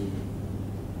box view.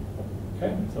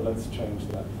 Okay, so let's change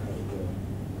that code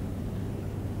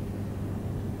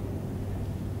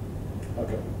there.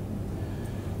 Okay.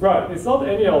 Right, it's not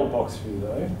any old box view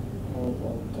though.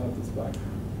 I'll type this back.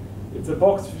 It's a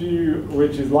box view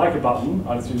which is like a button.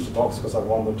 I just used a box because I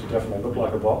wanted it to definitely look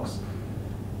like a box.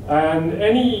 And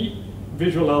any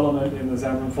visual element in the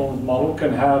Xamarin Forms model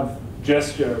can have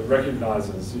gesture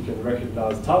recognizers. You can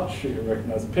recognize touch, you can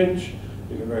recognize pinch,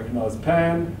 you can recognize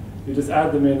pan. You just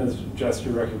add them in as gesture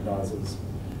recognizers.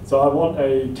 So I want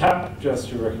a tap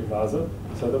gesture recognizer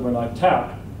so that when I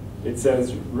tap, it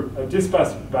says,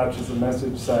 dispatches a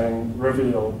message saying,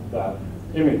 reveal that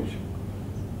image.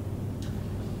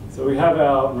 So we have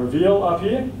our reveal up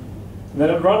here, and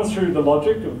then it runs through the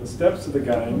logic of the steps of the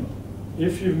game.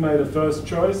 If you've made a first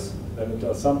choice, then it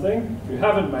does something. If you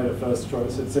haven't made a first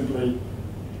choice, it simply,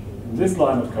 in this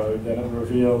line of code, then it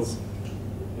reveals,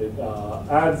 it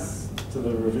adds to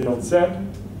the revealed set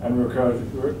and records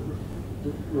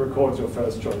your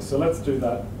first choice. So let's do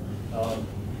that.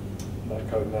 That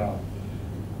code now.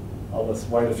 I'll just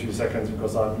wait a few seconds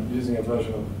because I'm using a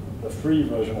version of the free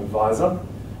version of Visor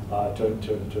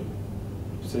to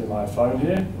see my phone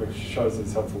here, which shows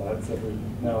these helpful ads every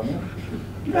now and then.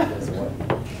 That goes away.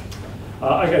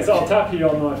 Okay, so I'll tap here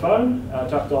on my phone. I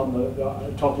tapped on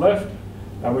the top left,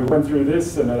 and we went through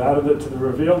this, and it added it to the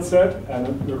revealed set, and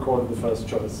it recorded the first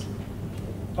choice.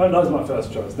 Oh, that was my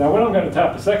first choice. Now, when I'm going to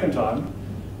tap a second time,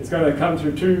 it's going to come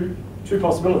through two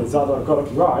possibilities. Either I've got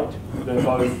it right, they're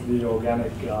both the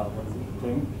organic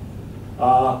thing,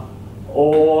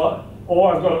 or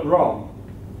I've got it wrong.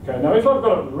 Okay, now if I've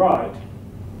got it right,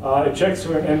 it checks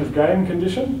for an end of game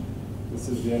condition. This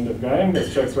is the end of game.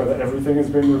 This checks whether everything has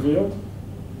been revealed.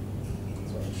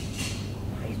 Sorry,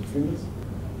 use my fingers.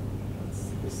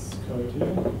 This code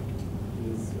here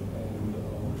is end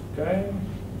of game.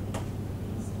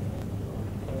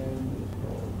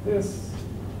 This.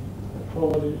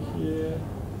 Quality here.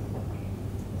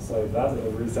 Save that,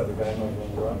 it'll reset the game over on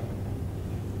the right.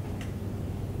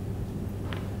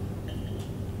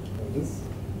 There it is.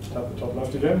 Tap the top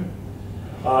left again.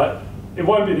 It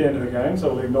won't be the end of the game,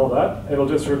 so we'll ignore that. It'll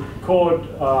just record,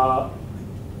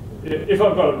 if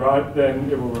I've got it right, then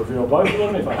it will reveal both of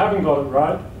them. If I haven't got it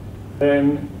right,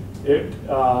 then it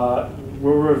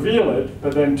will reveal it,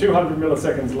 but then 200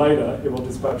 milliseconds later, it will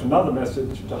dispatch another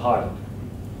message to hide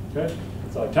it. Okay?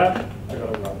 So I tap, I got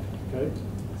it right. Okay,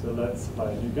 so let's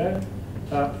play a new game.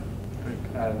 Tap,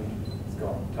 and it's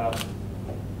gone. Tap,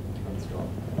 and it's gone.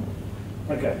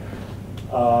 Okay,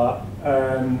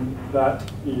 and that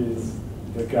is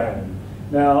the game.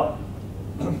 Now,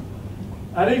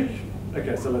 at each,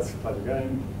 okay, so let's play the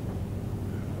game.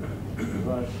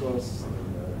 Right across,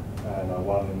 and I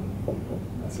won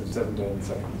in 17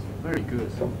 seconds. Very good.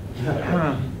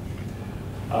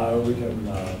 We can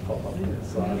pop up the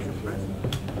side if you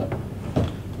want.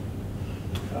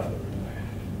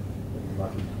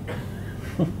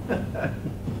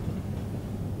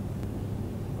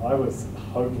 I was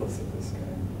hopeless at this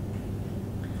game.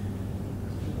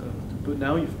 But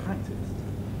now you've practiced.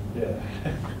 Yeah.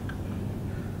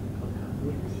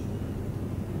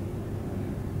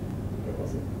 Where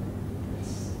was it?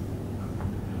 Yes.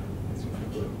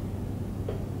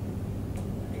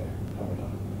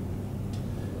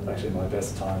 actually my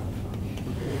best time.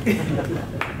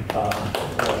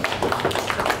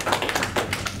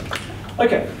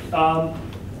 Okay,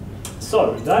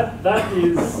 so that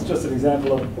is just an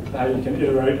example of how you can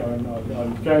iterate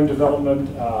on game development,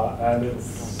 and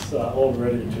it's all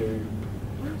ready to.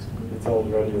 It's all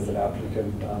ready as an app.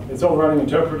 It's all running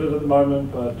interpreted at the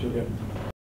moment, but you'll get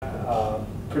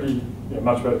pretty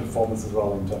much better performance as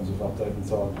well in terms of update and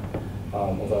so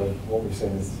on. Although what we've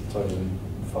seen is totally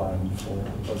fine for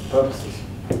those purposes.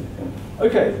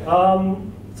 Okay,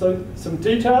 so some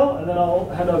detail, and then I'll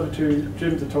hand over to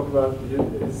Jim to talk about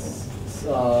his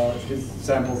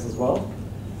samples as well.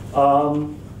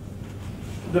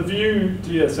 The view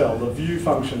DSL, the view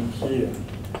function here.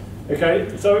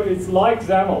 Okay, so it's like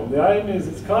XAML. The aim is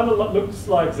it's kind of looks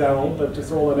like XAML, but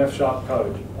just all in FSharp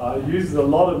code. It uses a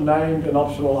lot of named and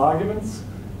optional arguments,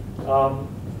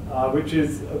 which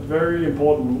is a very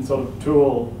important sort of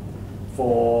tool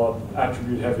for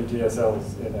attribute-heavy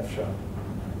DSLs in FSharp.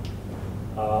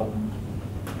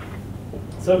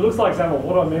 So it looks like XAML.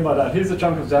 What do I mean by that? Here's a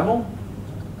chunk of XAML,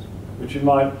 which you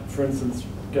might, for instance,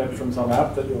 get from some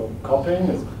app that you're copying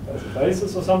as a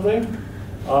basis or something.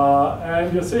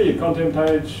 And you'll see content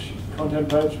page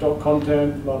dot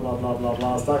content, blah, blah, blah, blah,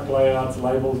 blah, stack layouts,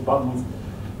 labels, buttons.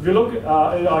 If you look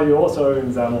at, you also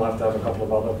in XAML have to have a couple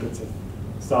of other bits of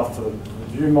stuff for the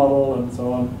view model and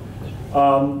so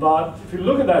on. But if you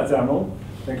look at that XAML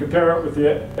and compare it with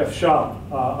the FSharp,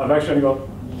 I've actually only got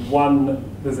one,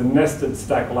 there's a nested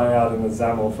stack layout in the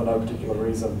XAML for no particular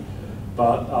reason,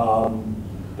 but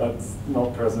that's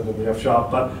not present in the FSharp.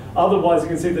 But otherwise, you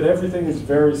can see that everything is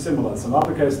very similar. Some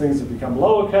uppercase things have become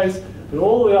lowercase, but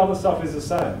all the other stuff is the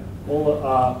same,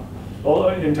 all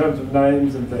in terms of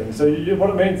names and things. So what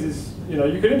it means is,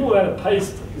 you can implement a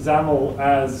paste XAML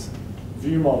as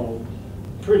view model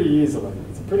pretty easily.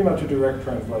 It's pretty much a direct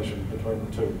translation between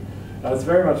the two. It's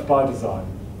very much by design.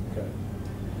 Okay.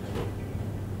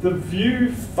 The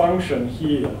view function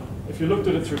here, if you looked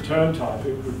at its return type,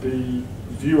 it would be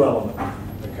view element.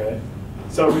 Okay.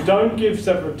 So we don't give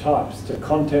separate types to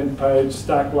content page,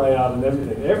 stack layout, and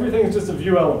everything. Everything is just a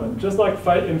view element. Just like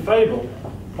in Fable,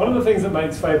 one of the things that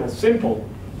makes Fable simple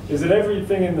is that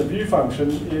everything in the view function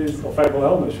is, or Fable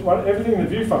Elmish, everything in the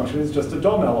view function is just a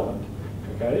DOM element.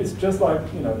 Okay, it's just like,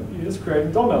 you're just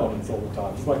creating DOM elements all the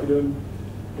time. It's like you're doing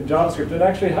in JavaScript. And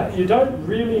actually, you don't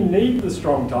really need the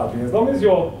strong typing. As long as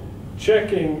you're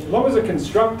checking, as long as the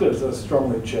constructors are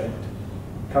strongly checked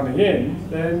coming in,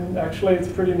 then actually it's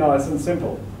pretty nice and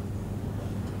simple.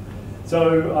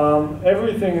 So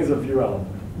everything is a view element.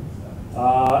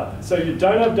 So you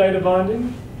don't have data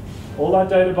binding. All that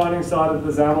data binding side of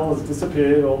the XAML has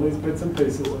disappeared. All these bits and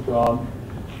pieces are gone.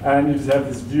 And you just have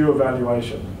this view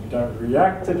evaluation. You don't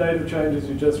react to data changes,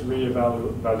 you just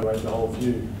re-evaluate the whole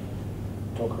view.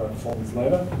 We'll talk about performance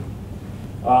later.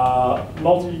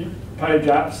 Multi-page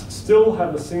apps still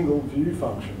have a single view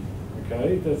function.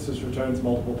 Okay, that just returns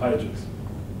multiple pages.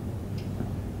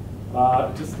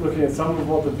 Just looking at some of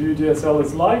what the view DSL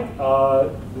is like.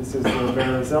 This is the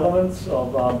various elements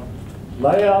of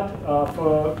layout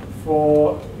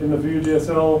in the view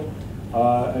DSL,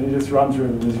 and you just run through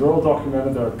them. These are all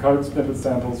documented. There are code snippet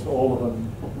samples for all of them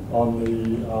on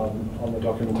the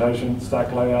documentation.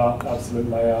 Stack layout, absolute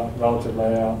layout, relative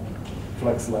layout,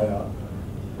 flex layout,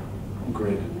 and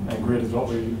grid. And grid is what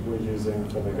we're using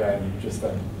for the game just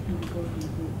then.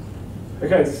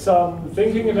 Okay, so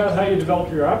thinking about how you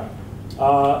develop your app.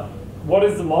 What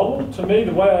is the model? To me,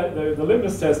 the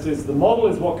litmus test is the model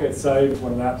is what gets saved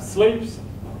when an app sleeps,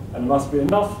 and must be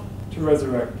enough to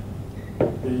resurrect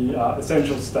the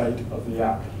essential state of the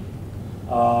app.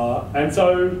 And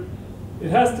so it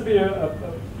has to be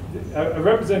a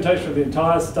representation of the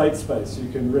entire state space you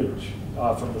can reach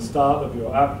from the start of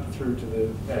your app through to the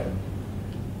end.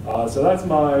 So that's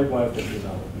my way of thinking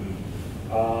about it.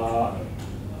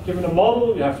 Given a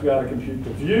model, you have to be able to compute the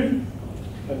view,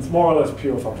 and it's more or less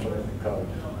pure functional code.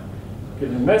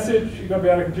 Given a message, you've got to be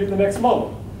able to compute the next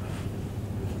model.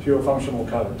 Pure functional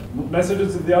code.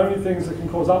 Messages are the only things that can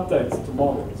cause updates to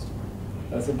models.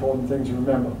 That's an important thing to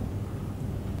remember.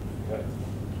 Okay.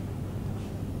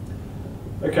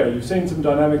 Okay, you've seen some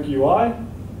dynamic UI.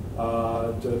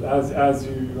 As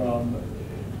you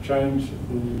change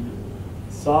the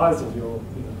size of your,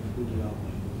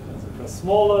 as it gets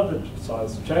smaller, the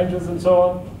size changes and so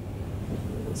on.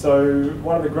 So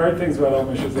one of the great things about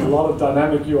Elmish is a lot of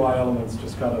dynamic UI elements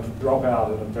just kind of drop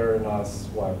out in a very nice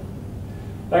way.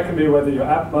 That can be whether your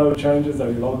app mode changes, are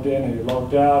you logged in, are you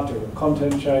logged out, or your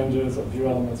content changes, or view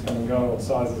elements come and go, or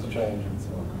sizes change, and so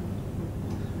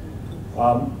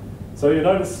on. So you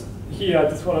notice here, I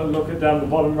just want to look at down the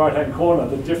bottom right-hand corner,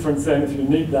 the difference then if you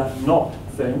need that not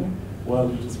thing, well,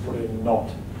 you just put in not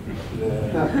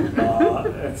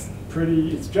there.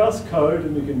 It's just code,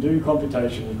 and you can do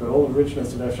computation. You've got all the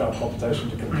richness of FSharp computation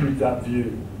to compute that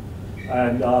view.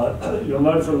 And you'll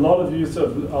notice a lot of use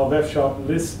of FSharp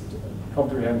list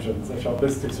comprehensions, FSharp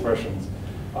list expressions,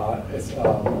 as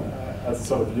a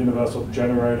sort of universal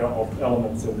generator of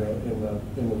elements in the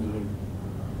view.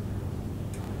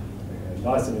 Okay,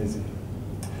 nice and easy.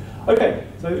 Okay,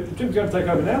 so Jim's going to take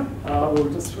over now.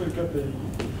 We've got the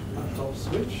laptop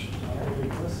switch.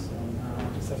 Press,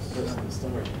 and just have to press the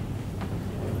start.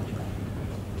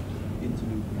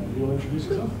 You'll introduce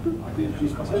yourself? I can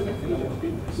introduce myself.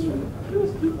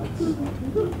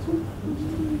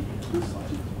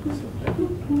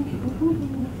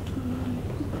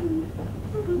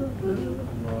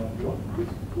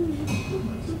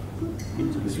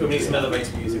 This will need some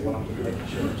elevator music while I'm making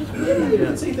sure. You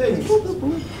can see things.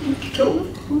 Cool.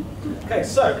 Okay,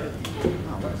 so.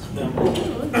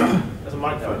 There's a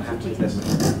mic there, I have to use this.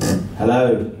 Hello,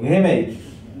 can you hear me?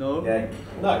 No. Okay.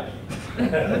 No.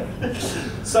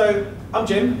 So, I'm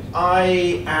Jim.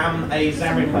 I am a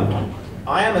Xamarin developer.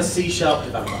 I am a C#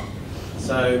 developer.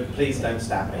 So, please don't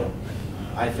stab me.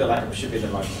 I feel like I should be the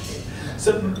right person.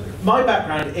 So, my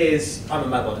background is I'm a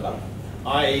mobile developer.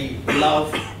 I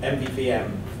love MVVM.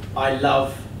 I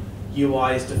love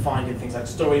UIs defined in things like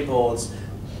storyboards,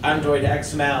 Android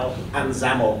XML, and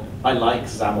XAML. I like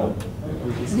XAML.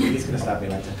 He's going to stab me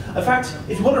later. In fact,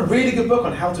 if you want a really good book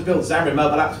on how to build Xamarin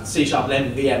mobile apps with C# and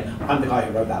MVVM, I'm the guy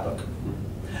who wrote that book.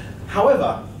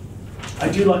 However, I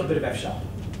do like a bit of F#.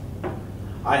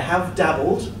 I have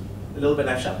dabbled a little bit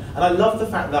in F#, and I love the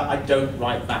fact that I don't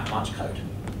write that much code.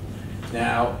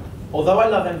 Now, although I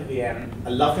love MVVM, I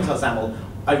love things like XAML,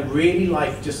 I really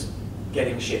like just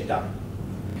getting shit done.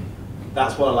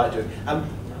 That's what I like doing.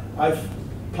 I've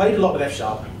played a lot with F#,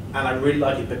 and I really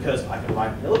like it because I can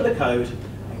write a little bit of code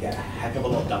and get a heck of a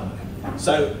lot done with it.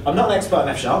 So I'm not an expert in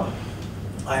F#.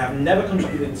 I have never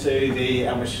contributed to the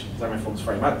Elmish Xamarin Forms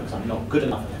framework because I'm not good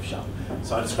enough in F#.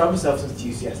 So I describe myself as an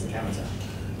enthusiastic amateur.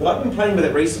 But I've been playing with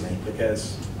it recently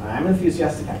because I am an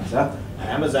enthusiastic amateur, I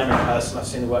am a Xamarin person, I've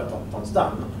seen the work Don's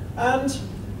done, and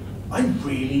I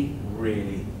really,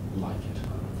 really like it.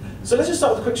 So let's just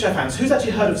start with a quick show of hands. Who's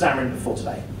actually heard of Xamarin before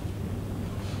today?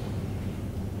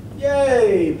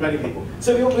 Yay, plenty of people.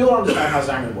 So we all understand how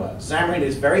Xamarin works. Xamarin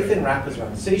is very thin wrappers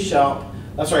around C#,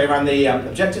 around the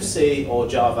Objective-C or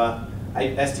Java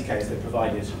SDKs that are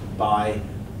provided by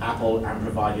Apple and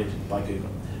provided by Google.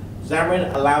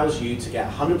 Xamarin allows you to get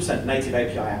 100% native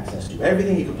API access to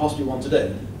everything you could possibly want to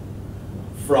do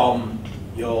from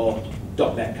your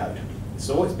 .NET code.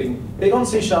 So it's been big on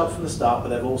C# from the start, but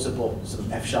they've also brought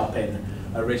some F# in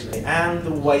originally. And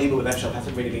the way you build with F#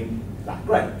 hasn't really been that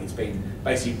great. It's been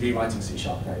basically rewriting C#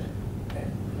 code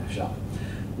in F#.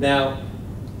 Now,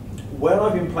 where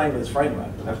I've been playing with this framework,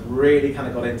 I've really kind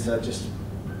of got into just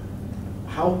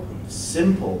how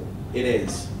simple it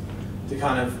is to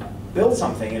kind of build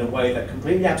something in a way that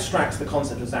completely abstracts the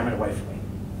concept of Xamarin away from me.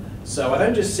 So I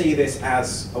don't just see this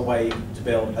as a way to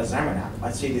build a Xamarin app. I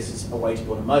see this as a way to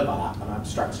build a mobile app and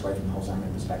abstracts away from the whole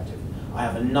Xamarin perspective. I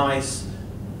have a nice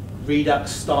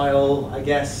Redux style, I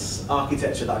guess,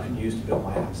 architecture that I can use to build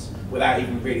my apps without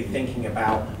even really thinking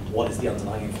about what is the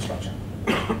underlying infrastructure.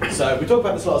 So we talk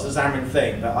about this a lot as a Xamarin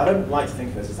thing, but I don't like to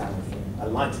think of it as a Xamarin thing. I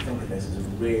like to think of this as a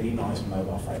really nice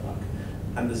mobile framework.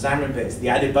 And the Xamarin bit is the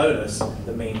added bonus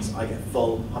that means I get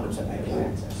full 100% API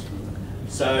access.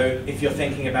 So if you're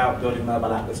thinking about building a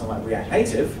mobile app with something like React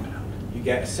Native, you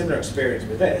get a similar experience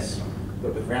with this,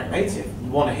 but with React Native, you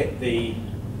want to hit the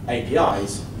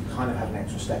APIs, you kind of have an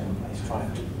extra step in place,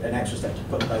 an extra step to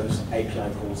put those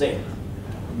API calls in.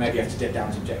 Maybe you have to dip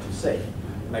down to Objective-C,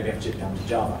 maybe you have to dip down to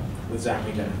Java. With Xamarin,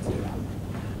 you don't have to do that.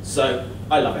 So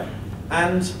I love it.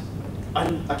 And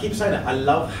I keep saying that, I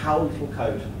love how little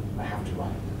code I have to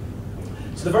write.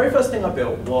 So the very first thing I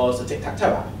built was a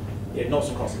tic-tac-toe app. It had noughts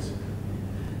and crosses.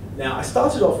 Now I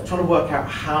started off trying to work out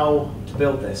how to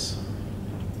build this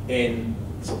in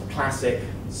sort of classic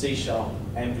C#,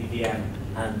 MVVM,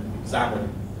 and Xamarin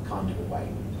kind of a way.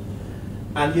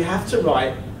 And you have to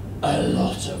write a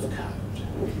lot of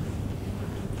code.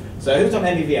 So who's done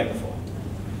MVVM before?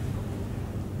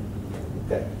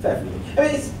 Okay, fair for you. I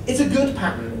mean, it's a good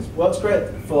pattern. It works great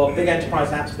for big enterprise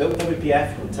apps built with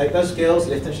WPF. You can take those skills,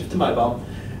 lift and shift to mobile.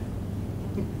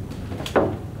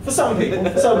 For some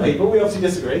people, we obviously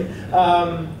disagree.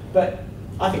 But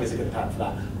I think it's a good pattern for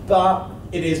that. But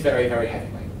it is very, very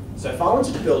heavyweight. So if I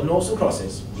wanted to build noughts and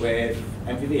crosses with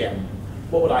MVVM,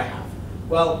 what would I have?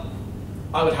 Well,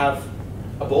 I would have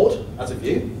a board as a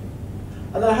view,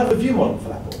 and then I have a view model for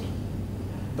that board.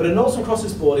 But a noughts and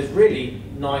crosses board is really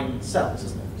 9 cells,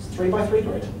 isn't it? It's 3 by 3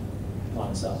 grid,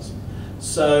 9 cells.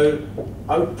 So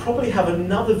I would probably have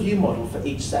another view model for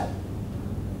each cell.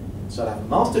 So I'd have a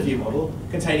master view model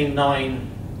containing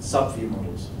 9 sub-view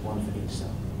models, 1 for each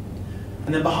cell.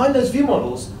 And then behind those view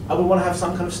models, I would want to have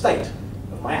some kind of state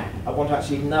of my app. I want to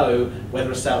actually know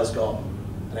whether a cell has got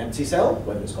an empty cell,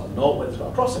 whether it's got a nought, whether it's got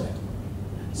a cross in it.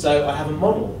 So I have a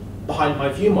model behind my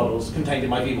view models contained in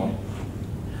my view model.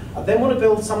 I then want to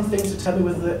build something to tell me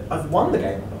whether I've won the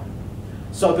game or not.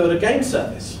 So I build a game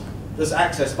service that's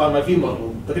accessed by my view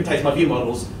model that contains my view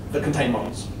models that contain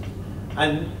models.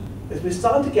 And we're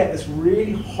starting to get this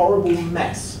really horrible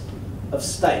mess of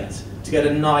state to get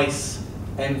a nice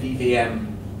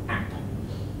MVVM app.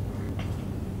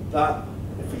 But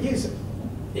if we use it,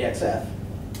 EXF,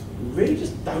 we really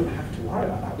just don't have to worry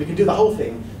about that. We can do the whole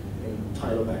thing in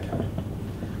tiny little bit of code.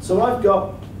 So I've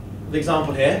got the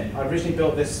example here. I originally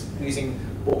built this using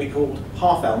what we called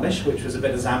half Elmish, which was a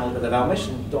bit of XAML, a bit of Elmish,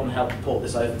 and Don helped port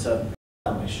this over to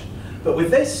Elmish. But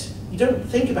with this, you don't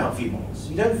think about view models.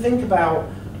 You don't think about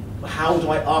how do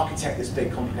I architect this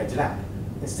big complicated app.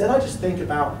 Instead, I just think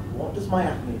about what does my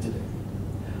app need to do?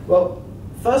 Well,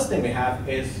 first thing we have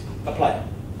is a player.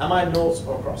 Am I a noughts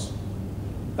or a cross?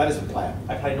 That is a player.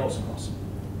 I play noughts and cross.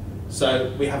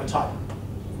 So we have a type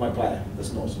for my player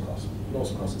that's noughts and cross. Noughts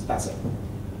and crosses, that's it.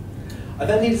 I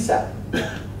then need a cell.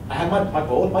 I have my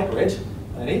board, my grid,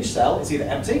 and in each cell it's either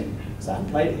empty, because I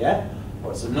haven't played it yet,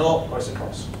 or it's a nought, or it's a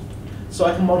cross. So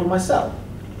I can model my cell.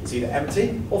 It's either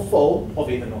empty or full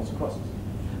of either noughts and crosses.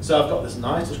 So I've got this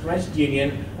nice discriminated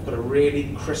union. I've got a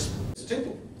really crisp. It's a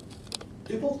tuple.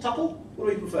 Tuple? Tuple? What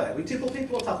do we prefer? We tuple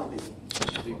people or tuple people?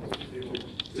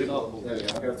 Tuple. There we go.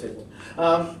 I'll go with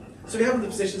tuple. So we have the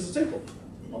positions of tuple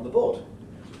on the board.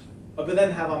 But we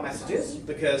then have our messages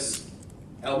because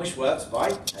Elmish works by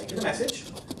taking a message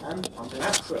and pumping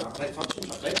out through an update function,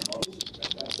 update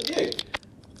models, to view.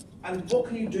 And what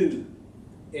can you do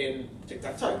in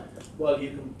tic-tac-toe? Well, you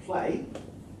can play,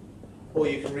 or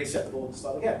you can reset the board and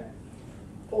start again.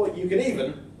 Or you can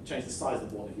even change the size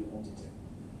of the board if you wanted to.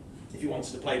 If you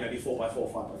wanted to play maybe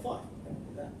 4x4, 5x5.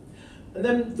 And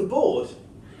then the board,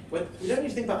 well, we don't need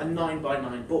to think about a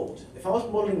 9x9 board. If I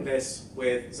was modeling this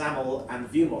with XAML and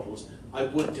view models, I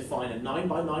would define a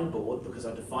 9x9 board because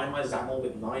I define my XAML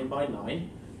with 9x9.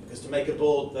 Because to make a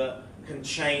board that can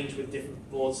change with different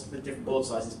board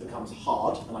sizes becomes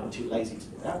hard, and I'm too lazy to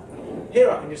do that. Here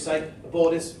I can just say a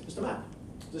board is just a map,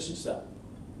 position to cell.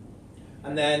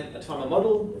 And then I define my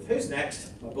model with who's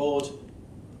next, my board,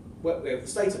 with the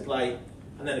state of play,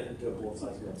 and then I can do a board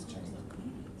size if you want to change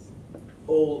that.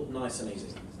 All nice and easy.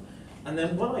 And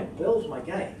then when I build my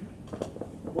game,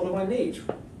 what do I need?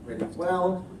 Really?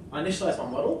 Well, I initialize my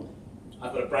model.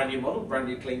 I've got a brand new model, brand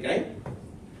new clean game.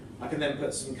 I can then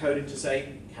put some code in to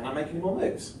say, can I make any more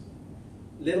moves?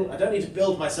 I don't need to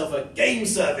build myself a game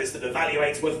service that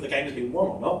evaluates whether the game has been won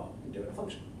or not. I can do it in a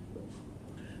function.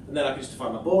 And then I can just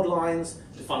define my board lines,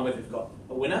 define whether we've got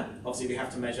a winner. Obviously, we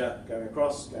have to measure going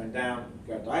across, going down,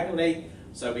 going diagonally,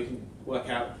 so we can work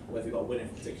out whether we've got a winner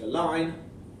for a particular line.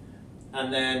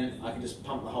 And then I can just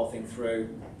pump the whole thing through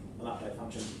an update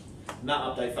function. And that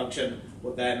update function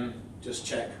will then just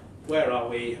check, where are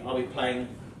we? Are we playing?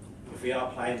 If we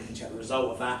are playing, we can check the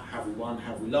result of that. Have we won?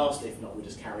 Have we lost? If not, we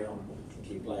just carry on and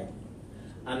keep playing.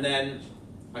 And then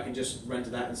I can just render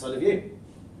that inside a view.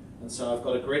 And so I've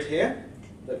got a grid here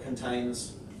that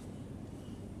contains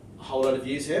a whole load of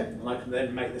views here, and I can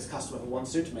then make this custom if I want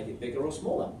to make it bigger or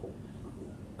smaller.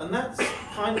 And that's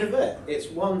kind of it. It's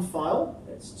one file,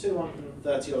 it's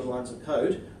 230 odd lines of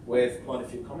code with quite a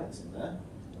few comments in there.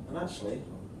 And actually,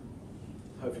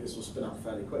 hopefully this will spin up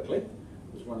fairly quickly. It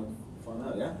was running fine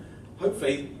earlier.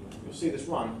 Hopefully you'll see this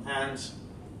run, and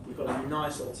we've got a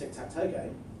nice little tic-tac-toe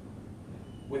game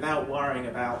without worrying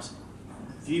about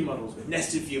view models, with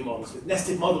nested view models, with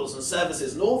nested models and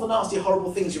services, and all the nasty,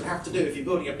 horrible things you have to do if you're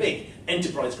building a big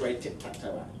enterprise-grade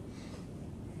tic-tac-toe app.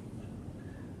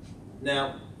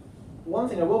 Now, one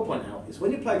thing I will point out is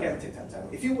when you play a game of tic-tac-toe,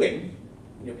 if you win,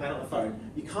 and you're playing on the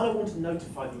phone, you kind of want to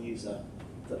notify the user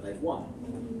that they've won.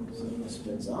 So this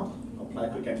spins up. I'll play a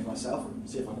quick game for myself and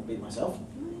see if I can beat myself.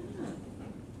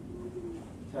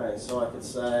 Okay, so I could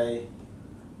say,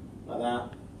 like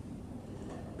that,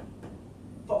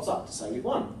 pops up to say we've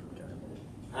won.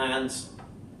 And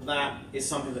that is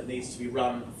something that needs to be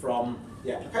run from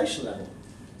the application level.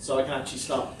 So I can actually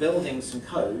start building some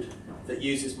code that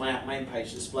uses my app main page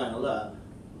to display an alert,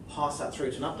 pass that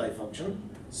through to an update function,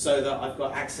 so that I've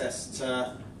got access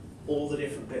to all the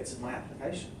different bits of my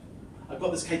application. I've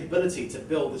got this capability to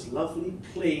build this lovely,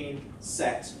 clean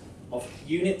set of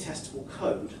unit testable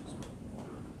code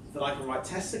that I can write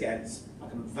tests against, I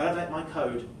can validate my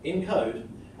code in code,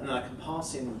 and then I can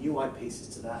pass in UI pieces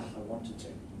to that if I wanted to.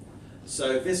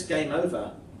 So this game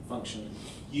over function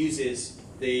uses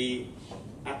the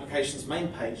application's main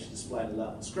page to display an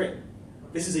alert on screen.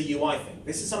 This is a UI thing.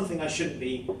 This is something I shouldn't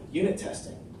be unit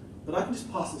testing, but I can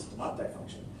just pass this to an update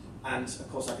function. And of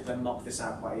course I could then knock this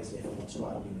out quite easily if I want to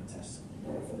write a unit test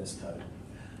for this code.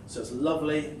 So it's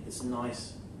lovely, it's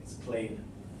nice, it's clean.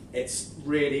 It's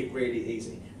really, really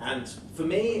easy. And for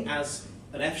me, as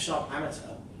an F-sharp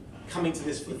amateur, coming to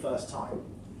this for the first time,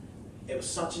 it was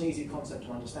such an easy concept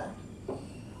to understand.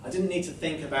 I didn't need to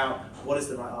think about what is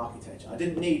the right architecture. I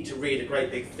didn't need to read a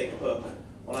great big thick book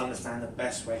or understand the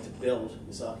best way to build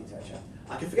this architecture.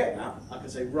 I could forget that. I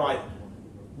could say, right,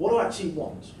 what do I actually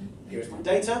want? Here's my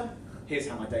data, here's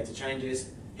how my data changes,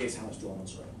 here's how it's drawn on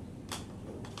screen.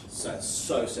 So it's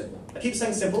so simple. I keep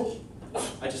saying simple,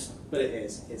 but it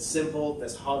is. It's simple,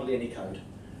 there's hardly any code,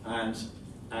 and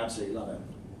I absolutely love it.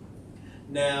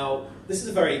 Now, this is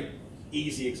a very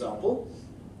easy example.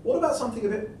 What about something a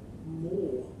bit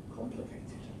more complicated?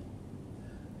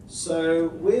 So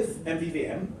with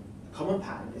MVVM, a common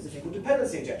pattern is a thing called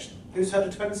dependency injection. Who's heard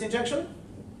of dependency injection?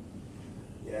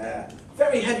 Yeah,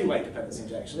 very heavyweight dependency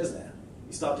injection, isn't it?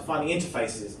 You start defining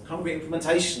interfaces, concrete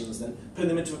implementations, then putting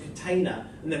them into a container,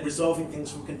 and then resolving things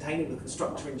from container with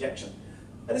constructor injection.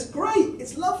 And it's great,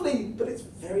 it's lovely, but it's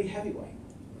very heavyweight.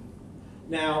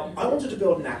 Now, I wanted to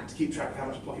build an app to keep track of how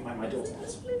much pocket money my daughter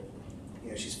has.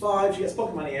 You know, she's 5, she gets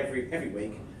pocket money every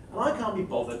week, and I can't be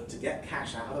bothered to get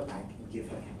cash out of a bank and give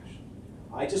her cash.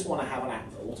 I just want to have an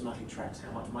app that automatically tracks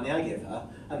how much money I give her,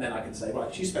 and then I can say,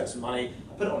 right, she spent some money,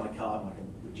 I put it on my card, and I can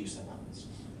reduce her balance.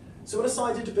 So I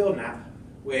decided to build an app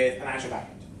with an Azure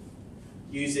backend,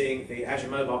 using the Azure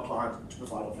mobile client to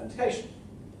provide authentication.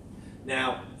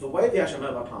 Now, the way the Azure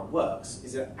mobile client works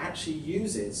is it actually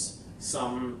uses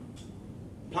some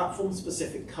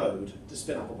platform-specific code to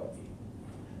spin up a web view.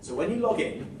 So when you log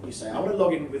in, you say, I want to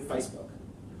log in with Facebook,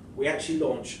 we actually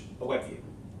launch a web view.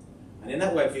 And in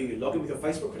that web view, you log in with your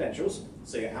Facebook credentials,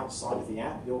 so you're outside of the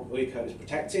app, all your code is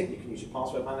protected, you can use your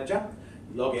password manager,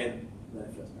 you log in, and then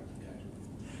it flows back to the code.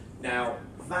 Now,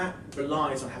 that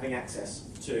relies on having access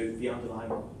to the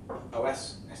underlying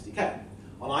OS SDK.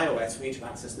 On iOS, we need to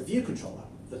access the view controller,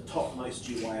 the topmost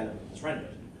UI element that's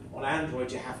rendered. On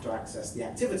Android, you have to access the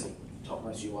activity, the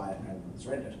topmost UI element that's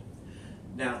rendered.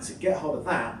 Now, to get hold of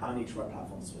that, I need to write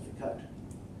platform-specific code.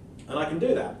 And I can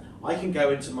do that. I can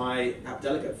go into my app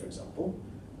delegate, for example,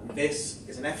 and this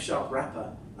is an F-sharp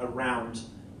wrapper around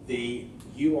the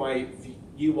UI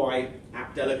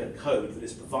app delegate code that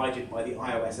is provided by the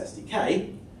iOS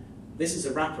SDK. This is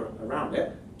a wrapper around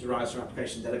it, derives from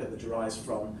application delegate that derives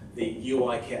from the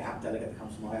UIKit app delegate that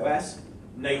comes from iOS,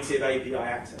 native API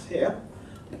access here,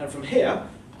 and from here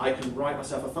I can write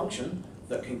myself a function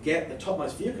that can get the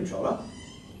topmost view controller,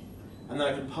 and then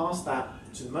I can pass that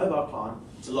to the mobile client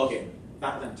to log in.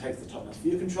 That then takes the topmost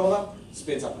view controller,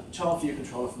 spins up a child view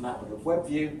controller from that with a web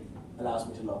view, allows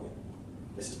me to log in.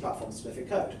 This is platform-specific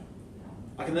code.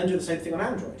 I can then do the same thing on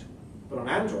Android, but on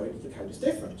Android the code is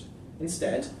different.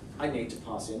 Instead, I need to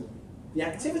pass in the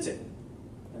activity,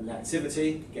 and the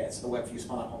activity gets a web view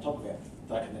spun up on top of it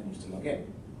that I can then use to log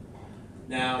in.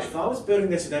 Now, if I was building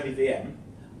this in MVVM,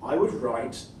 I would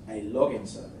write a login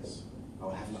service. I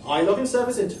would have an iLogin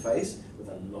service interface with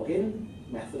a login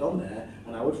method on there,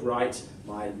 and I would write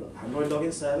my Android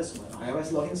login service, my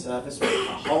iOS login service, with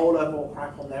a whole lot more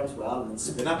crap on there as well, and then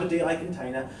spin up a DI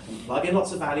container and plug in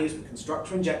lots of values with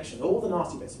constructor injection, all the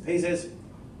nasty bits and pieces.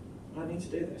 I don't need to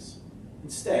do this.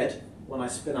 Instead, when I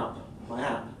spin up my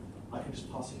app, I can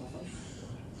just pass in my function.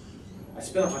 I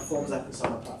spin up my Forms app inside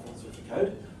my platforms with the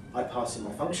code, I pass in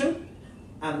my function,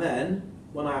 and then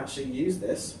when I actually use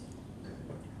this,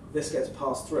 this gets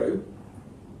passed through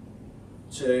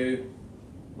to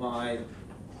my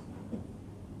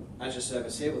Azure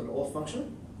service here with an auth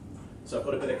function. So I've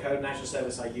got a bit of code in Azure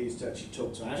service I use to actually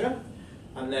talk to Azure.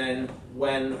 And then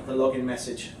when the login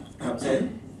message comes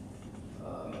in,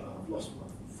 I've lost my,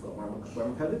 forgot where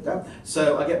I'm coded down.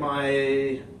 So I get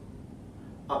my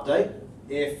update.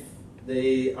 If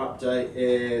the update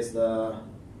is the,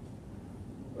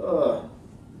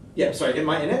 in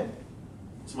my init,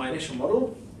 it's my initial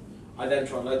model. I then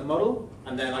try and load the model,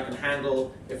 and then I can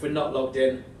handle, if we're not logged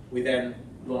in, we then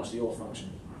launch the auth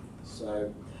function.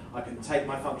 So I can take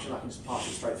my function, I can just pass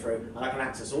it straight through, and I can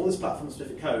access all this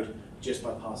platform-specific code just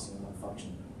by passing in that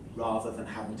function, rather than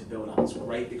having to build up this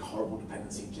great big horrible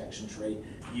dependency injection tree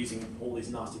using all these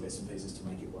nasty bits and pieces to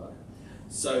make it work.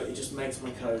 So it just makes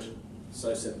my code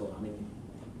so simple. I mean,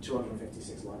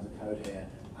 256 lines of code here,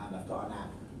 and I've got an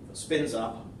app that spins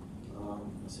up,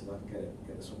 Let's see if I can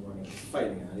get this one running. It's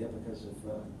failing earlier because of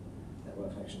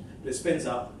network connection. But it spins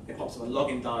up, it pops up a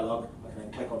login dialog. I can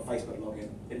then click on Facebook login.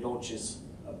 It launches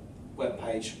a web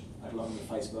page. I can log into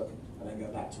Facebook and then go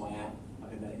back to my app. I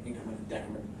can then increment and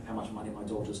decrement how much money my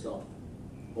daughter's got.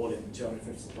 All in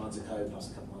 250 lines of code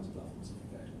plus a couple lines of platform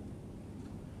code.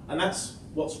 And that's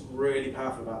what's really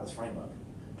powerful about this framework.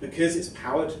 Because it's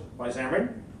powered by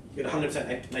Xamarin, you get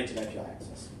 100% native API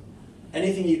access.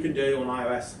 Anything you can do on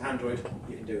iOS, Android,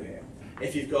 you can do here.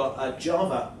 If you've got a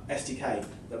Java SDK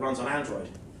that runs on Android,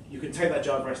 you can take that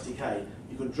Java SDK,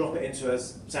 you can drop it into a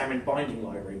Xamarin binding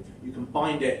library, you can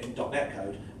bind it in .NET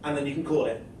code, and then you can call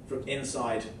it from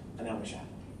inside an Elmish app.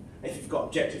 If you've got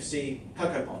Objective-C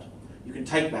CocoaPod, you can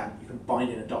take that, you can bind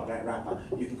in a .NET wrapper,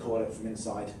 you can call it from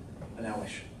inside an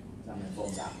Elmish Xamarin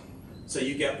Forms app. So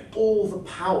you get all the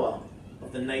power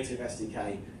of the native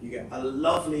SDK, you get a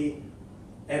lovely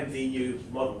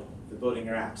MVU model for building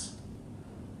your apps.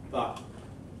 But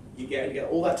you get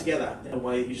all that together in a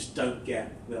way you just don't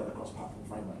get with other cross-platform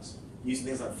frameworks. Using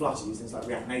things like Flutter, using things like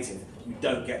React Native, you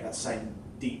don't get that same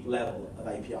deep level of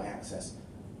API access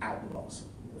out of the box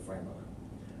of the framework.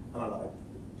 And I love it.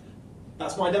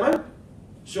 That's my demo.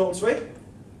 Short and sweet.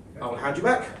 I will hand you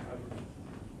back.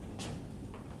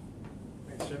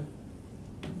 Thanks, Jim.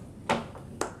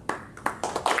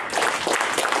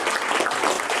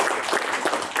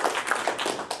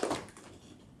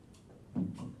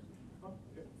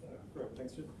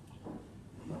 Thanks, Jim.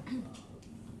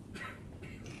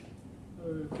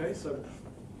 Okay, so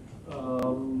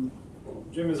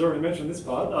Jim has already mentioned this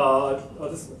part.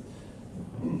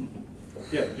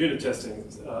 Yeah, unit testing.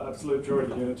 Absolute joy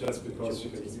to unit test because you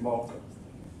can just mock.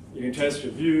 You can test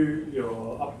your view,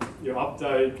 your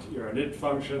update, your init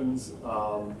functions.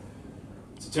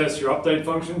 To test your update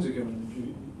functions,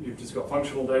 you've just got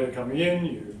functional data coming in.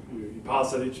 You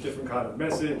pass out each different kind of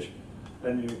message,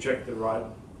 and you check the right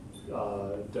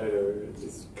data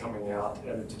is coming out.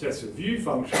 And to test your view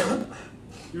function,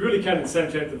 you really can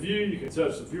instantiate the view. You can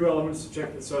search the view elements to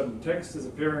check that certain text is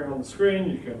appearing on the screen.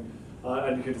 You can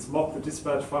and you can just mock the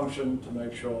dispatch function to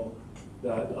make sure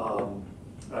that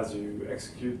as you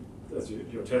execute,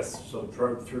 your tests sort of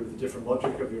probe through the different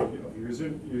logic of your user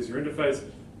interface,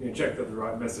 you can check that the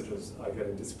right messages are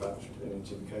getting dispatched in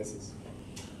each of the cases.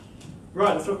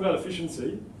 Right, let's talk about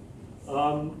efficiency.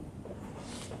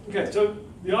 Okay, so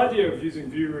the idea of using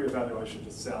view reevaluation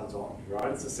just sounds odd,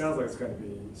 right? It just sounds like it's going to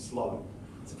be slow.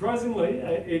 Surprisingly,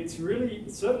 it's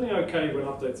certainly okay when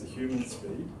updates are human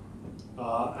speed.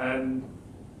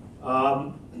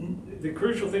 The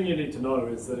crucial thing you need to know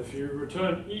is that if you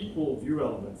return equal view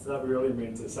elements, that really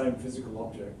means the same physical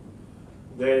object,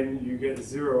 then you get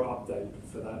 0 update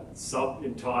for that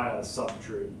entire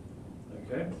subtree.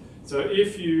 Okay, so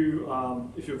if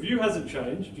your view hasn't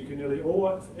changed, you can nearly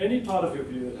always, any part of your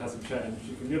view that hasn't changed,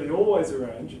 you can nearly always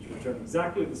arrange it to return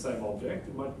exactly the same object.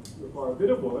 It might require a bit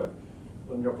of work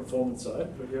on your performance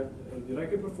side, but you don't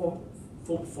get full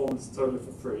performance totally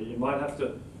for free. You might have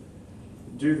to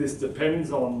do this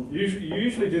depends on, you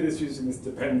usually do this using this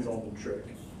depends on trick,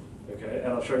 okay,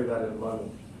 and I'll show you that in a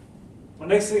moment. The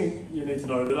next thing you need to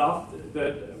know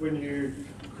that when you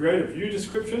create a view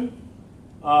description,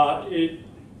 it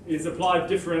is applied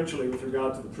differentially with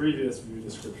regard to the previous view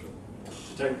description.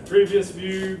 You take the previous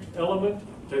view element,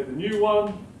 take the new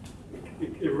one,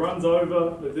 it runs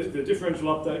over, the differential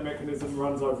update mechanism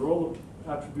runs over all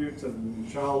the attributes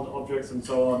and child objects and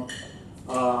so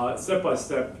on, step by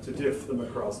step to diff them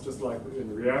across, just like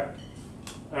in React.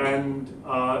 And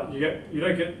you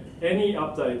don't get any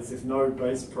updates if no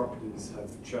base properties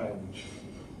have changed.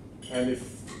 And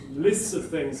if lists of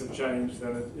things have changed,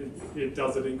 then it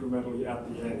does it incrementally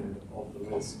at the end of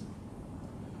the list.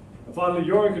 And finally,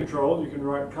 you're in control. You can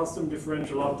write custom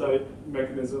differential update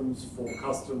mechanisms for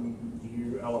custom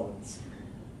view elements,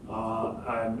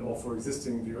 or for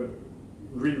existing view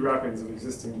rewrappings of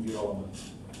existing view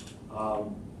elements.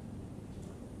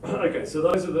 Okay, so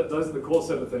those are the core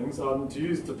set of things. To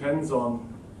use depends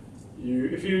on you.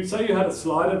 If you say you had a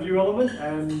slider view element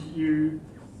and you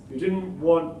didn't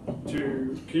want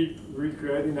to keep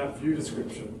recreating that view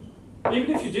description,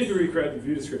 even if you did recreate the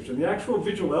view description, the actual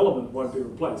visual element won't be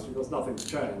replaced because nothing's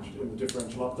changed in the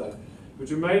differential update. But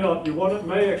you may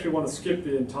actually want to skip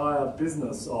the entire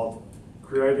business of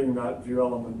creating that view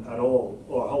element at all,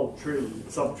 or a whole tree,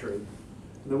 subtree.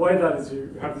 And the way that is,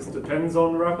 you have this depends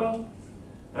on wrapper,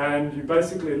 and you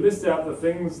basically list out the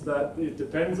things that it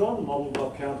depends on,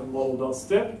 model.count and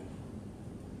model.step,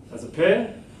 as a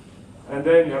pair, and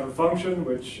then you have a function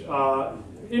which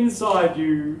inside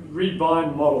you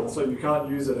rebind model, so you can't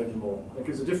use it anymore. It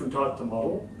gives a different type to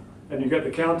model, and you get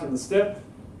the count and the step,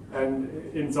 and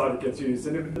inside it gets used.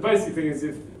 And the basic thing is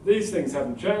if these things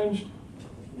haven't changed,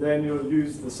 then you'll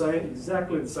use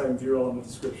exactly the same view element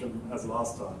description as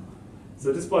last time.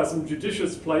 So just by some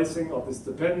judicious placing of this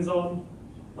depends on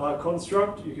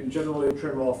construct, you can generally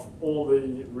trim off all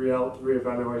the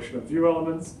re-evaluation of view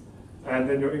elements, and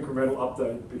then your incremental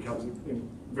update becomes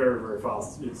very, very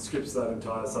fast. It skips that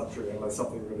entire subtree unless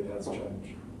something really has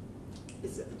changed.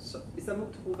 Is there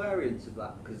multiple variants of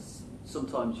that? Because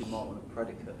sometimes you might want a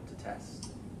predicate to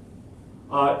test.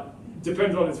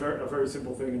 Depends on a very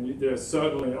simple thing, and there are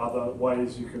certainly other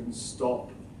ways you can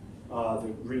stop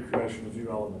the recreation of view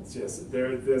elements. Yes,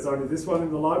 there's only this one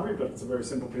in the library, but it's a very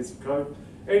simple piece of code.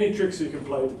 Any tricks you can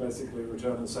play to basically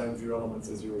return the same view elements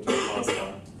as you returned last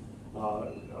time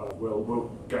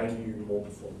will gain you more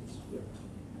performance. Yeah.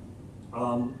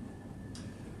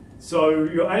 So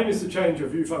your aim is to change your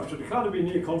view function to kind of be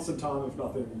near constant time if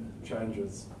nothing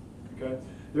changes. Okay.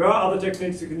 There are other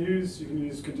techniques you can use. You can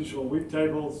use conditional weak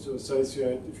tables to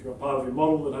associate. If you've got part of your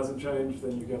model that hasn't changed,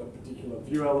 then you get a particular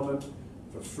view element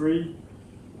for free.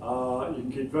 You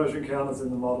can keep version counters in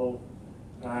the model,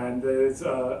 and there's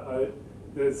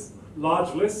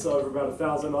large lists over about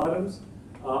 1,000 items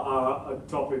are a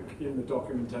topic in the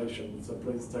documentation. So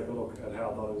please take a look at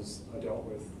how those are dealt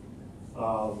with.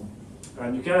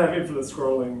 And you can have infinite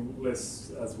scrolling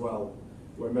lists as well,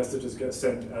 where messages get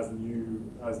sent as new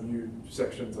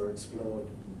sections are explored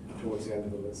towards the end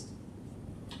of the list.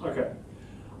 Okay,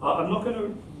 I'm not going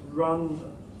to run.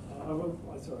 I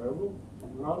will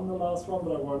run the last one,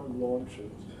 but I won't launch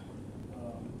it.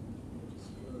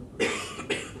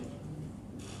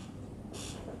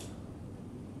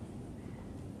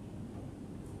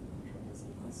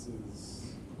 This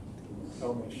is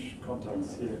Elmish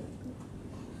contacts here.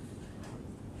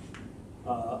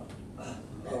 All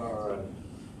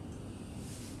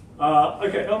right.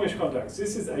 Okay, Elmish contacts.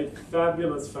 This is a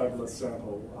fabulous, fabulous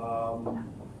sample.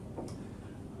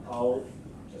 I'll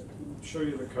show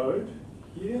you the code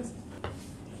here.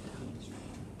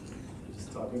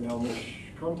 Just type in Elmish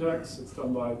contacts. It's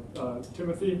done by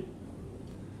Timothy.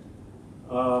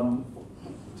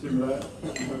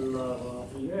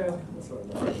 Yeah, sorry,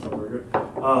 no, that's not very good.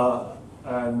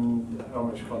 And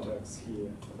Elmish contacts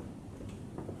here.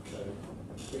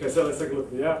 Okay, so let's take a look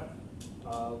at the app.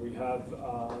 We have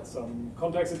some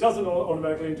contacts. It doesn't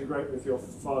automatically integrate with your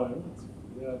phone.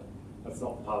 Yeah, that's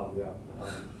not part of the app.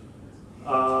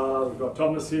 We've got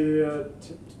Thomas here,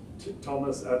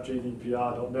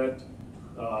 thomas@gdpr.net,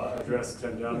 address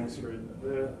 10 Downing Street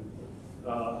there.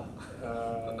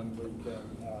 And we can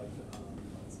add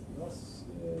something else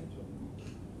here.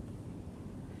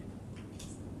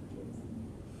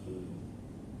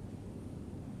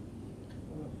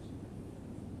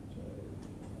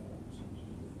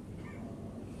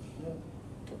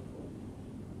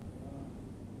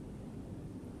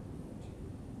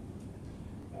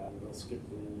 And we'll skip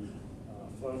the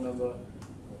phone number.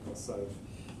 We'll save.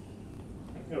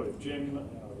 Here with Jim,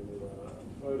 we need a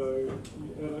photo, you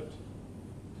edit,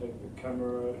 take the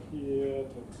camera here,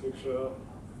 take a picture.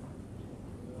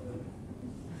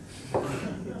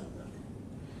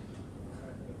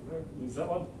 Use that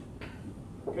one.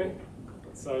 Okay,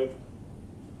 save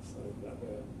that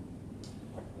there.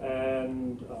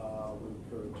 And we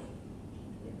could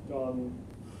click done,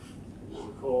 use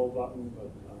the call button,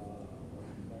 but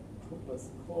press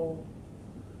the call.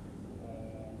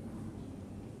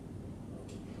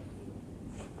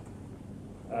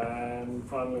 And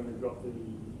finally, we've got the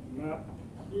map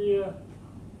here,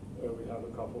 where we have a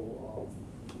couple of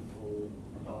people,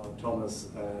 Thomas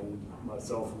and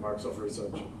myself from Microsoft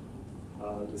Research,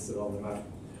 listed on the map.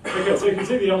 Okay, so you can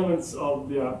see the elements of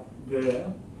the app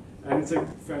there, and it's a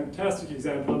fantastic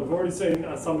example. And I've already seen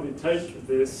somebody take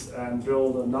this and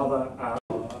build another app,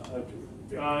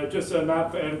 just a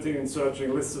map for editing and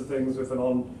searching lists of things with an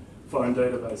on-phone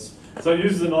database. So it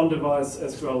uses an on-device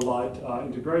SQLite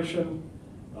integration.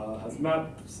 Has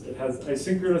maps, it has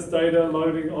asynchronous data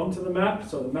loading onto the map,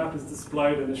 so the map is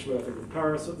displayed initially, I think, with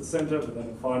Paris at the center, but then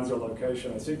it finds your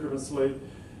location asynchronously,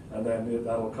 and then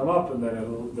that'll come up, and then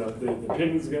the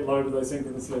pins get loaded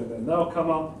asynchronously, and then they'll come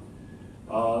up.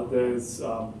 There's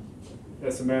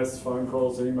SMS, phone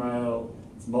calls, email,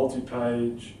 it's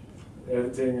multi-page,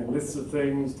 editing and lists of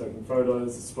things, taking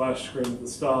photos, a splash screen at the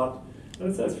start,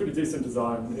 and it's pretty decent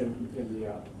design in the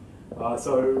app.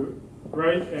 So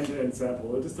great end-to-end sample.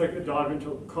 We'll just take a dive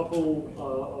into a couple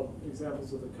of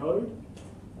examples of the code.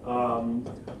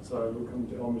 So we'll come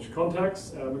to Elmish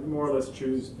contacts, and we can more or less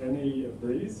choose any of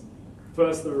these.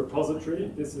 First, the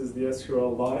repository. This is the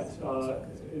SQLite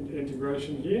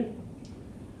integration here.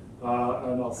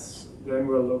 And then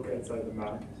we'll look at, say, the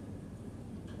map.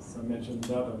 So I mentioned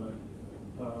that and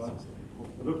I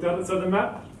looked at it. So the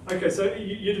map, okay, so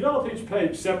you develop each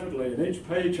page separately, and each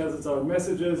page has its own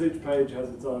messages, each page has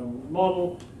its own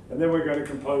model, and then we're going to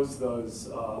compose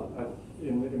those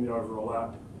in the overall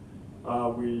app.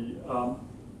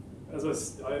 As I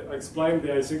explained, the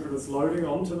asynchronous loading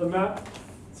onto the map.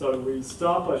 So we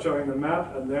start by showing the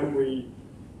map, and then we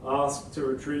ask to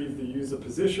retrieve the user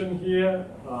position here,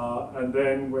 and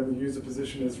then when the user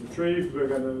position is retrieved, we're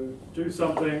going to do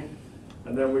something,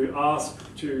 and then we ask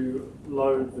to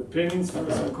load the pins for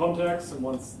some contacts, and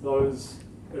once those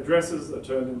addresses are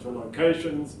turned into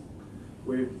locations,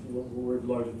 we've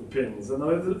loaded the pins. And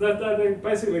that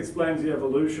basically explains the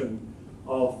evolution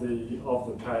of the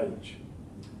page.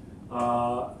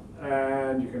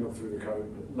 And you can look through the code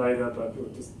later, but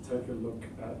we'll just take a look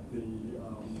at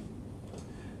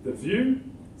the view.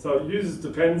 So it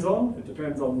depends on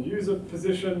the user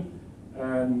position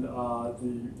and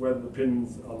whether the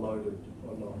pins are loaded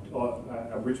or not,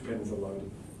 and which pins are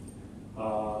loaded.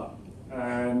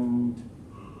 And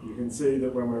you can see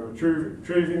that when we're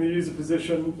retrieving the user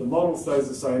position, the model stays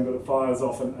the same, but it fires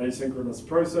off an asynchronous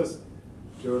process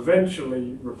to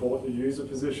eventually report the user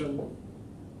position.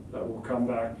 That will come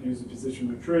back, user position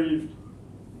retrieved.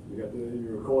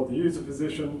 You record the user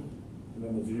position, and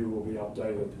then the view will be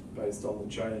updated based on the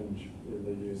change in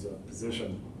the user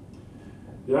position.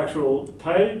 The actual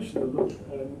page, the look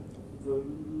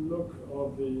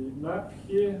of the map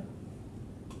here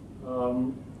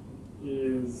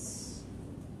is,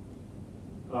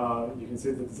 you can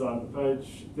see the design of the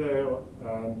page there.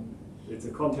 It's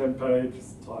a content page,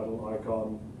 it's a title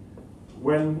icon.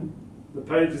 When the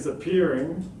page is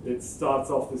appearing, it starts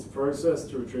off this process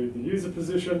to retrieve the user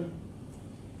position.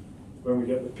 When we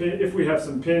get the pin, if we have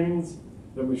some pins,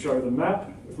 then we show the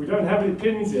map. If we don't have any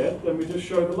pins yet, then we just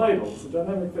show the labels, the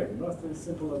dynamic thing. Nice and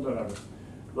simple and dynamic.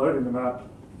 Loading the map,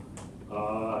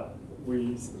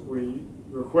 we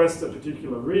request a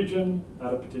particular region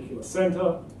at a particular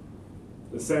center.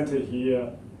 The center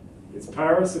here is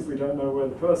Paris if we don't know where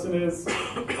the person is.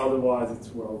 Otherwise,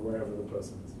 it's well wherever the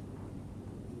person is.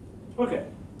 Okay,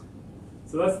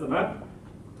 so that's the map.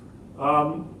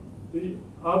 The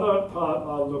other part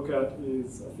I'll look at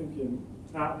is, I think, in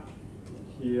app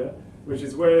here, which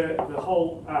is where the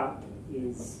whole app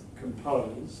is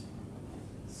composed.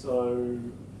 So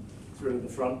through the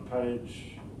front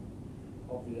page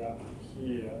of the app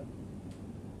here.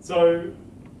 So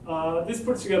this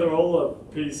puts together all the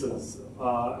pieces,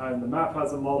 and the map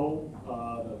has a model,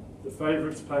 the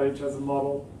favorites page has a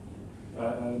model,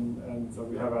 and so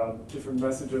we have our different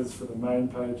messages for the main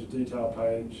page, a detail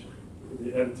page,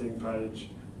 the editing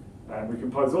page, and we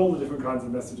compose all the different kinds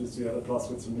of messages together, plus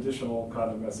with some additional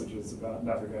kind of messages about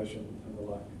navigation and the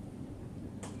like.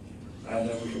 And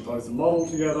then we compose the model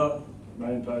together,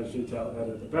 main page, detail,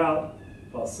 edit, about,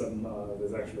 plus some,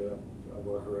 there's actually a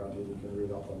workaround here, you can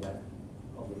read up on that.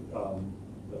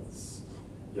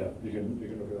 Yeah, you can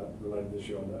look at that related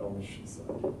issue on the Elmish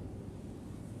side.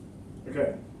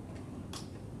 Okay.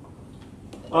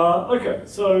 Okay,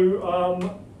 so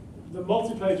the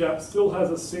multi-page app still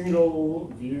has a single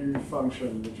view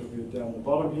function, which will be down the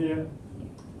bottom here,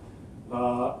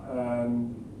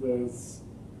 and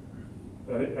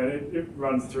it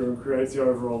runs through and creates the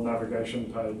overall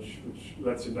navigation page, which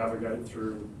lets you navigate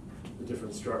through the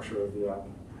different structure of the app.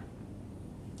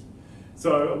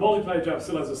 So a multi-page app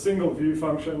still has a single view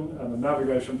function, and the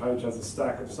navigation page has a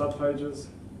stack of subpages.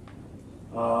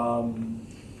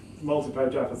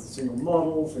 Multi-page app has a single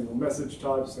model, single message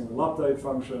type, single update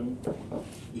function.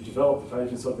 You develop the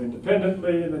pages sort of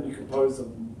independently, and then you compose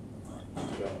them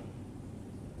together.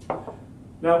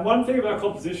 Now, one thing about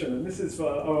composition, and this is for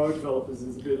OO developers,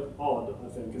 is a bit odd, I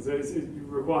think, is it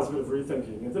requires a bit of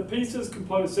rethinking. If the pieces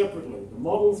compose separately, the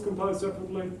models compose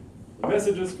separately, the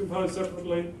messages compose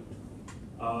separately.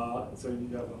 So you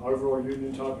have an overall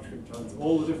union type, which contains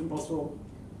all the different possible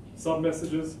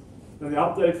sub-messages. Then the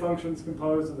update functions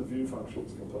compose and the view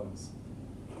functions compose.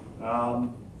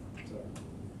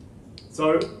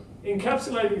 So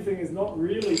encapsulating thing is not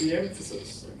really the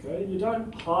emphasis, okay? You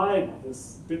don't hide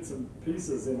this bits and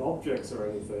pieces in objects or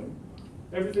anything.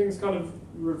 Everything's kind of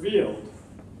revealed.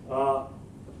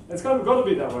 It's kind of got to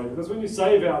be that way, because when you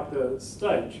save out the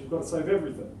state, you've got to save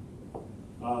everything.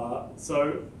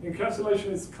 So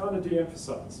encapsulation is kind of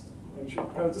de-emphasized. And you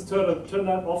should kind of just turn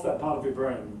that off, that part of your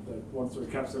brain that wants to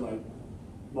encapsulate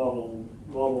model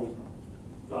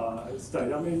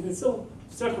state. I mean, it's still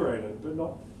separated, but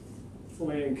not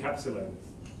fully encapsulated.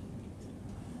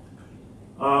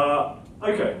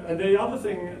 Okay, and the other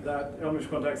thing that Elmish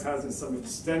Contacts has is some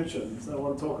extensions. I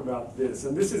want to talk about this.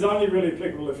 And this is only really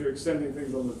applicable if you're extending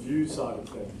things on the view side of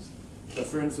things. So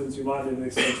for instance, you might need an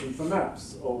extension for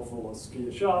maps, or for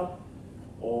FSharp,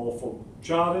 or for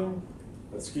charting.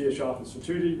 FSharp is for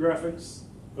 2D graphics.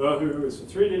 Erhu is for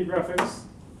 3D graphics.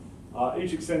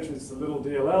 Each extension is a little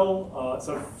DLL.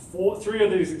 So three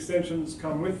of these extensions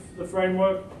come with the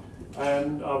framework,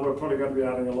 and we're probably going to be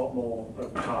adding a lot more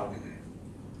over time.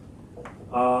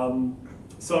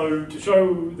 So to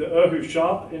show the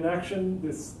FSharp in action,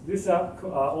 this app,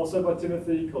 also by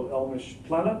Timothy, called Elmish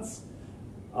Planets,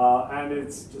 and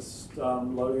it's just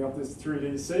loading up this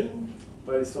 3D scene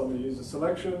based on the user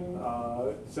selection,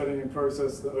 setting in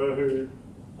process the Erhu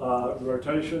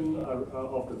rotation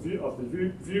of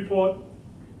the viewport,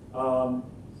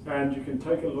 and you can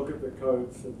take a look at the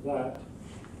code for that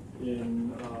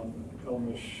in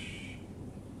Elmish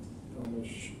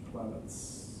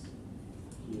Planets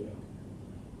here.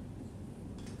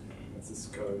 That's this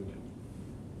code.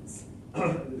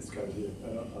 This code here.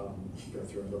 Go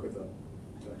through and look at the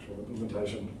actual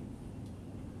implementation.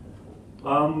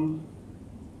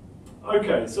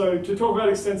 Okay, so to talk about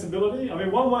extensibility, I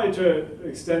mean, one way to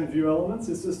extend view elements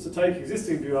is just to take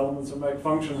existing view elements and make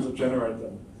functions that generate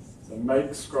them. So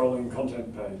make scrolling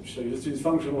content page. So you just use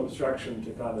functional abstraction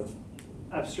to kind of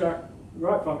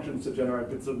write functions to generate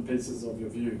bits and pieces of your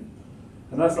view.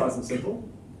 And that's nice and simple.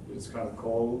 You just kind of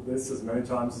call this as many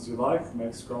times as you like,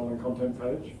 make scrolling content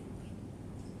page.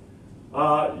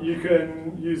 You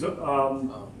can use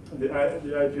the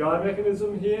API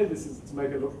mechanism here. This is to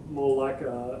make it look more like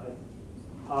a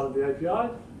part of the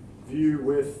API. View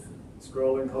with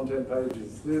scrolling content page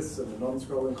is this, and a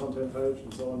non-scrolling content page,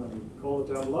 and so on, and you call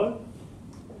it down below.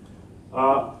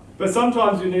 But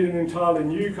sometimes you need an entirely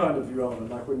new kind of view element,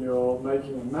 like when you're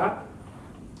making a map,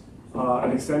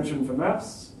 an extension for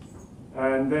maps,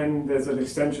 and then there's an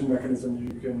extension mechanism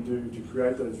you can do to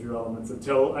create those view elements and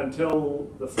tell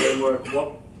the framework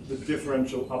what the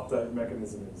differential update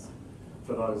mechanism is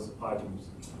for those items.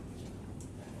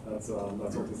 That's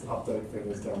what this update thing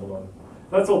is down below.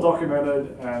 That's all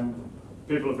documented, and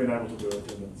people have been able to do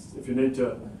it. And if you need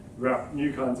to wrap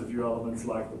new kinds of view elements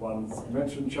like the ones I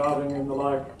mentioned, charting and the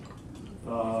like,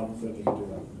 then you can do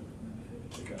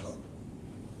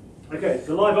that. Okay,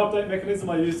 the live update mechanism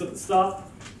I used at the start.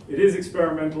 It is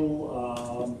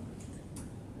experimental.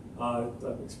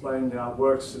 I've explained how it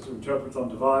works. It interprets on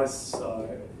device,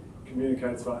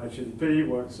 communicates via HTTP,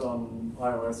 works on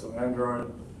iOS or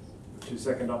Android,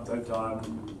 2-second update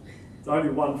time. It's only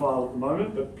one file at the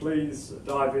moment, but please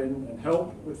dive in and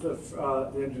help with the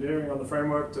engineering on the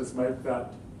framework to make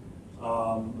that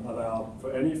allow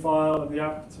for any file in the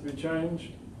app to be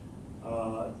changed.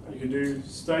 You can do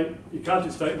you can't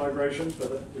do state migration,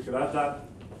 but you could add that.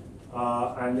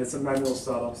 And there's some manual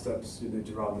startup steps you need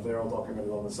to run, but they're all documented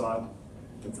on the site.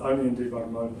 It's only in debug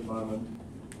mode at the moment,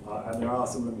 and there are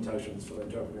some limitations for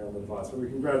interpreting on the device, but we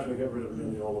can gradually get rid of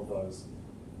nearly all of those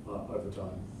over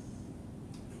time.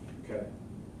 Okay.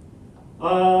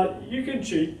 You can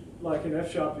cheat, like in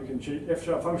FSharp, you can cheat.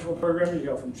 FSharp functional programming, you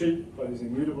go from cheat by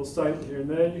using mutable state here and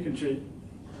there. You can cheat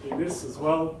in this as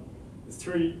well. There's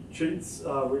 3 cheats,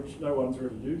 which no one's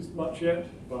really used much yet,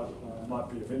 but might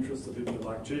be of interest to people who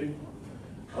like cheating.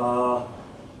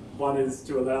 One is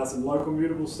to allow some local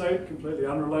mutable state, completely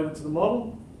unrelated to the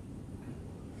model.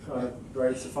 Kind of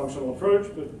breaks the functional approach,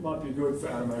 but it might be good for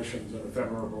animations and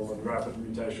ephemeral and rapid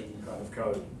mutation kind of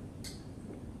code.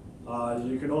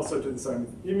 You can also do the same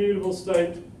with immutable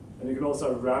state, and you can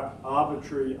also wrap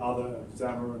arbitrary other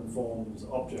Xamarin Forms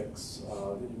objects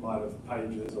that you might have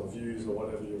pages or views or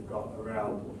whatever you've got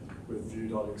around with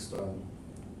view.extern.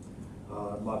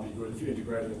 It might be good if you're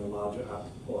integrating in a larger app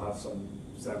or have some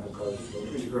sample code that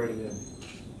you're integrating in.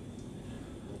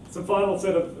 Some final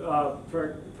set of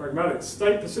pragmatic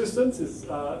state persistence is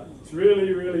it's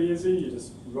really, really easy. You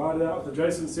just write it out with the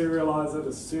JSON serializer to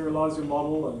serialize your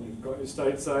model, and you've got your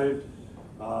state saved.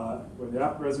 When the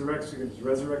app resurrects, you can just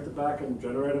resurrect it back and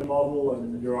generate a model,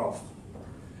 and you're off.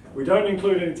 We don't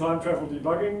include any time travel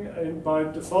debugging by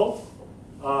default,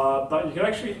 but you can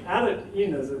actually add it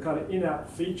in as a kind of in-app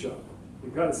feature. You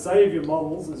can kind of save your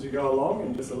models as you go along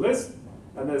in just a list,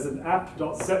 and there's an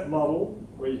app.set model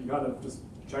where you can kind of just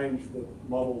change the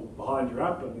model behind your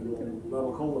app, and that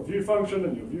will call the view function,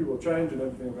 and your view will change, and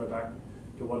everything will go back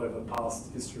to whatever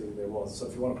past history there was. So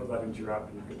if you want to put that into your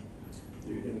app,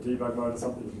 in a debug mode or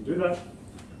something, you can do that.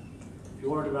 If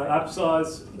you're worried about app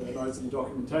size, there are notes in the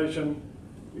documentation.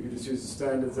 You can just use the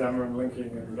standard Xamarin linking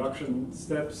and reduction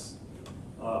steps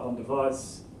on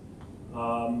device.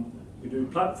 We do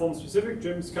platform-specific.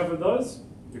 Jim's covered those.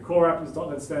 The core app is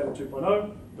 .NET Standard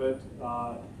 2.0, but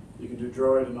you can do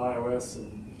Droid and iOS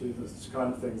and do the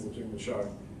kind of things that Jim was showing,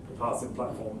 the passing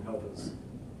platform helpers.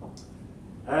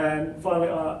 And finally,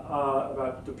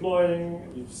 about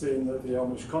deploying, you've seen that the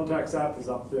Elmish Contacts app is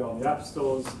up there on the app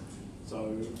stores. So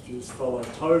you just follow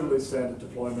totally standard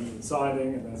deployment and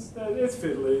signing, and it's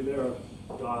fiddly. There are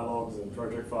dialogues and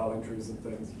project file entries and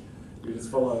things. You just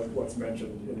follow what's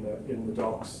mentioned in the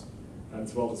docs, and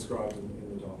it's well described in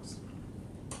the docs.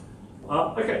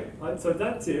 Okay, so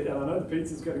that's it. And I know the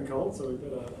pizza's getting cold, so we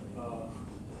better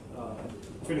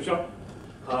finish up.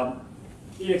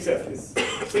 EXF is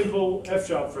simple,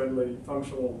 F-sharp friendly,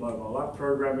 functional mobile app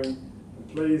programming. And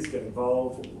please get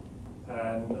involved.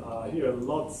 And here are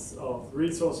lots of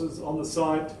resources on the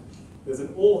site. There's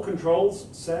an all controls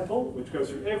sample, which goes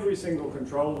through every single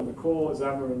control in the core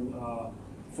Xamarin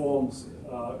Forms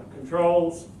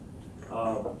controls.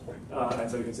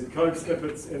 And so you can see code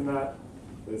snippets in that.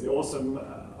 There's the awesome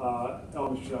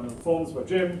Elmish Xamarin Forms by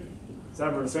Jim.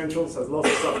 Xamarin Essentials has lots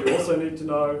of stuff you also need to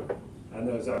know. And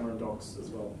there's Xamarin Docs as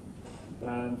well.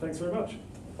 And thanks very much.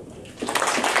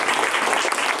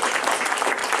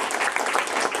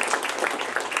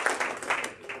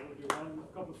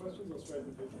 Questions or straight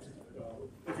to pizza?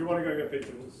 If you want to go get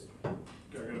pizza, just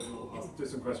go get it. We'll do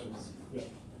some questions. Yeah.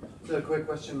 So a quick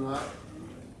question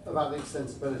about the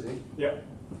extensibility. Yeah.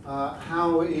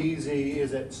 How easy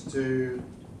is it to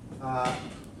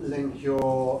link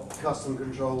your custom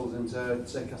controls into,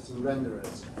 say, custom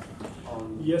renderers?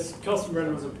 Yes, custom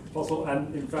renderers are possible,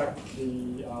 and in fact,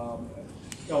 the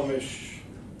Elmish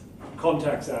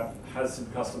Contacts app has some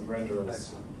custom renderers.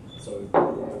 Excellent. So if I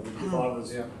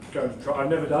was going to try, I've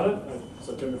never done it,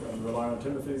 so I'm relying on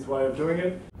Timothy's way of doing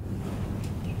it.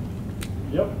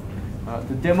 Yep.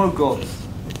 The demo gods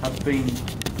have been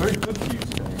very good to you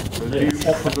today. So do you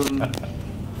offer them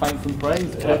thanks and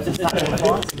praise?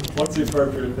 What's the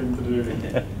appropriate thing to do?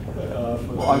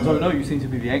 Well, I don't know, you seem to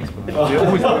be the expert. It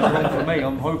always goes wrong for me.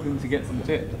 I'm hoping to get some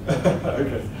tips.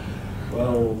 Okay.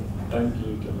 Well, thank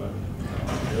you, Demo.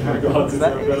 Regards, is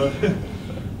that better?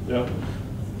 Yeah.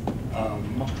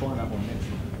 Must try that one next.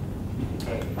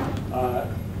 Okay.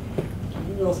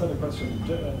 Who else had a question?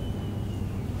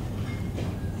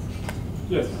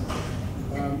 Yes.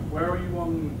 Where are you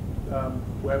on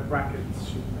where brackets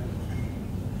should be?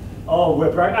 Oh,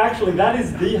 actually, that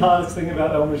is the hardest thing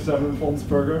about Elmish Xamarin Forms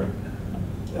programming.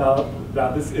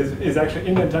 Now, this is actually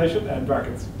indentation and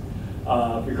brackets,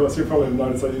 because you probably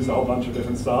noticed I use a whole bunch of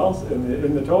different styles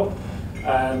in the talk,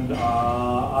 and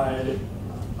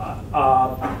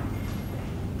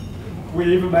we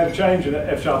even made a change in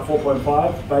FSharp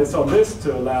 4.5 based on this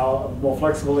to allow more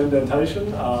flexible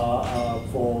indentation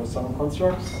for some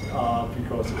constructs,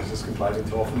 because it was just complaining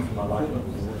too often for my liking.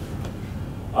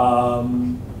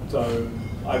 So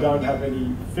I don't have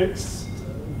any fixed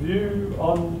view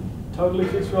on, totally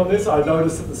fixed view on this. I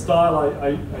noticed that the style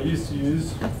I used to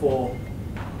use for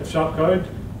FSharp code,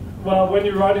 well, when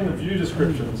you're writing the view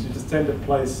descriptions, you just tend to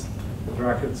place the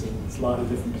brackets in slightly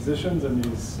different positions and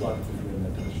use slightly different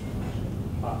indentation.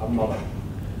 I'm not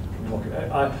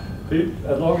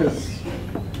as long as you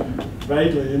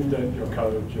vaguely indent your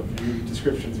code, your view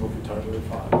descriptions will be totally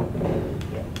fine.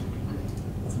 Yeah.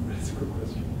 That's a good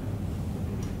question.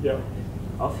 Yeah.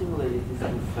 I think this is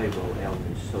in favor of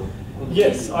Elmish, so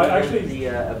yes, I actually the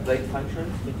update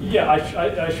function. Yeah,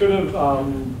 I should have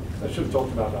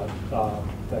talked about that.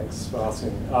 Thanks for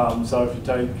asking. So if you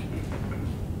take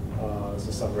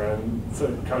so some random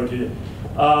code here,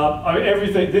 I mean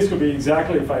everything. This could be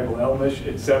exactly Fable Elmish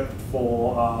except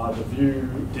for the view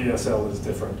DSL is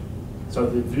different. So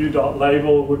the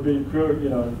view.label would be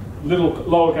little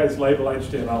lowercase label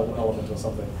HTML element or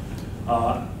something.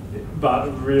 But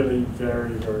really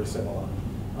very, very similar.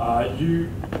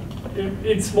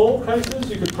 In small cases,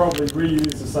 you could probably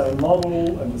reuse the same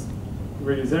model and just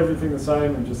reuse everything the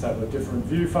same and just have a different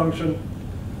view function.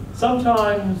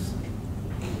 Sometimes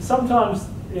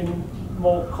in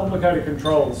more complicated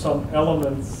controls, some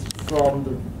elements from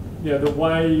the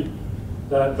way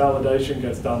that validation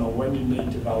gets done or when you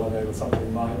need to validate or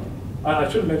something might. I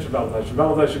should have mentioned validation.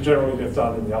 Validation generally gets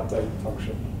done in the update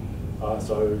function.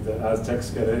 So that as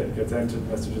text gets entered,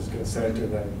 messages get sent,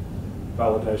 and then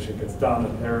validation gets done,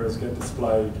 and errors get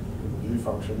displayed in the view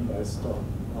function based on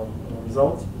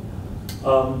results.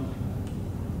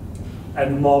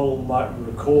 And the model might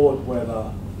record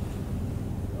whether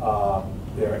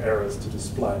there are errors to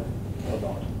display or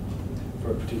not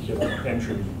for a particular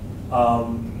entry.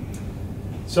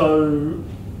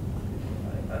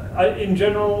 In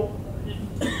general,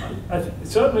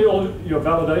 certainly all your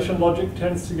validation logic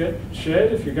tends to get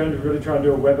shared if you're going to really try and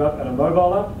do a web app and a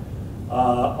mobile app.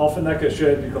 Often that gets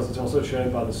shared because it's also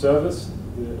shared by the service,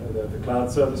 the cloud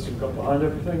service you've got behind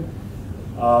everything.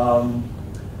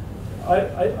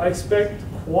 I expect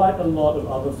quite a lot of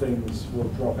other things will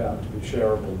drop out to be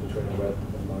shareable between a web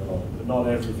and mobile, but not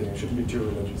everything. It shouldn't be too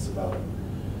religious about it.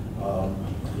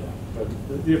 Yeah,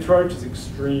 but the approach is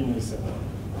extremely similar.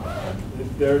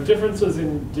 There are differences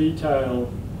in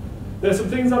detail. There's some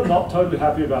things I'm not totally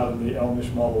happy about in the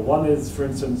Elmish model. One is, for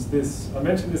instance, I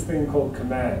mentioned this thing called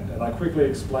command, and I quickly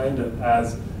explained it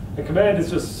as a command is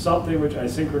just something which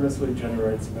asynchronously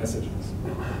generates messages.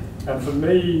 And for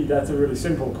me, that's a really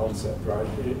simple concept, right?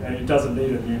 And it doesn't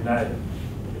need a new name.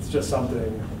 It's just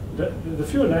something, the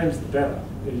fewer names, the better.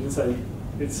 You can say,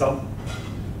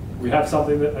 we have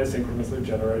something that asynchronously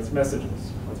generates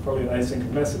messages. That's probably an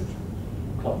async message,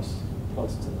 close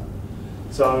to that.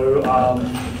 So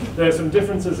there's some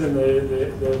differences in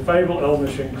the Fable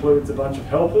Elmish includes a bunch of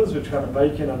helpers which kind of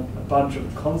bake in a bunch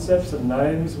of concepts and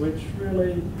names which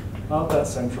really aren't that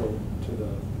central to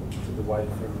the way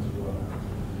things work.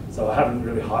 So I haven't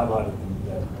really highlighted them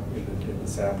yet in the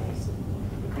samples.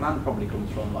 The command probably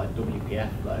comes from like WPF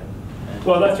though.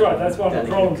 Well, that's right. That's one of the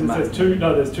problems. Is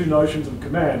Command. there's two notions of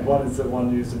command. One is the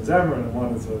one used in Xamarin, and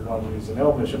one is the one used in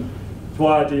Elmish. And that's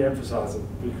why I de-emphasize it,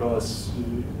 because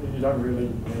you don't really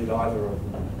need either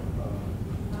of them.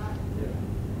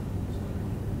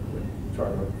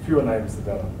 Fewer names, the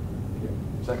better. Yeah.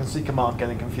 So I can see command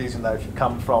getting confusing though. If you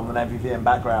come from an MVVM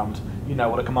background, you know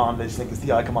what a command is. You think it's the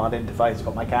iCommand interface. You've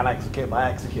got my can execute, my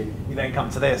execute. You then come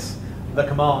to this. The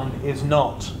command is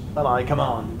not an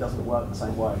iCommand. It doesn't work the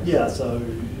same way. Yeah, so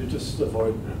you just we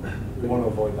want to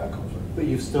avoid that conflict. But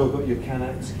you've still got your can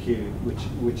execute,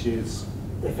 which is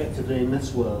effectively in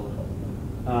this world,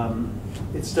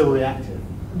 it's still reactive.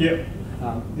 Yeah.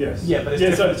 Yes. Yeah, but it's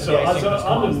different to the asynchronous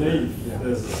commands. Underneath,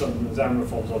 there's some Xamarin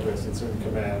Forms objects and some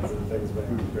commands and things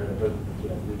being created, but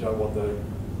you don't want the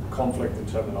conflict in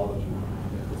terminology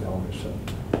with Elmish. So,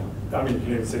 I mean, you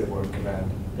can even see the word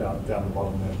command down the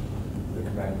bottom there, the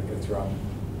command that gets run.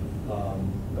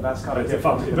 But that's kind of it's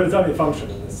different. but it's only a function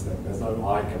in this thing. There's no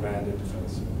iCommand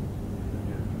interface.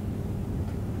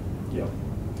 Yeah.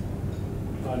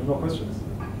 Any more questions?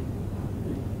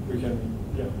 We can,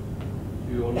 yeah.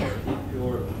 Do you only keep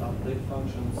your update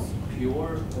functions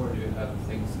pure, or do you have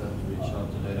things that reach out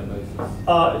to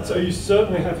databases? So you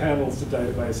certainly have handles to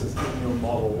databases in your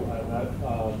model,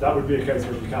 and that would be a case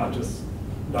where you can't just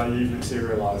naively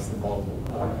serialize the model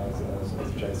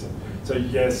as JSON. So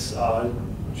yes,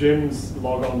 Jim's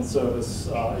logon service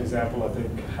example, I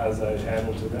think, has a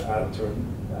handle to add to an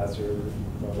Azure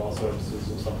mobile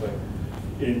services or something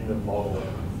in the model.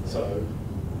 So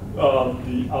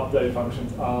the update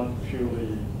functions aren't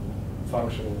purely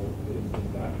functional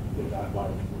in that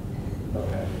way. No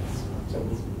handles. So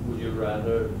would you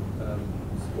rather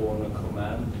spawn a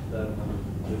command than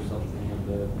do something in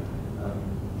the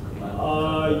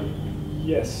command?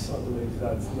 Yes, I believe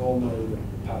that's normally the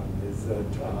pattern, is that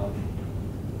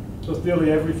just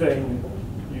nearly everything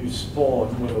you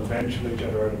spawn will eventually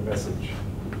generate a message.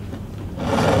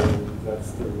 So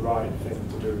that's the right thing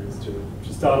to do, is to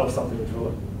start off something which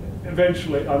will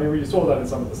eventually, I mean, you saw that in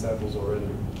some of the samples already.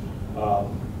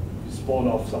 You spawn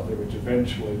off something which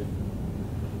eventually,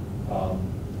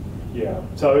 yeah.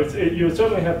 So you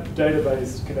certainly have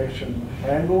database connection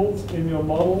handles in your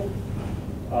model.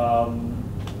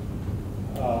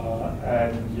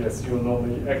 And yes, you'll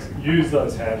normally use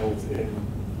those handles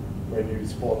when you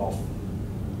spawn off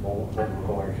or when you're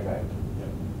calling a command.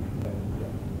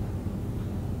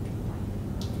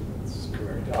 That's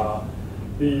correct.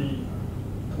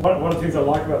 One of the things I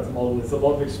like about the model is a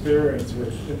lot of experience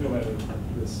with implementing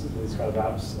these kind of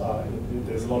apps.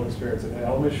 There's a lot of experience in the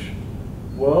Elmish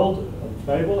world and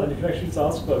Fable, and you can actually just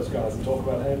ask those guys and talk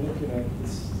about, hey, look,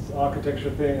 this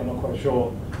architecture thing, I'm not quite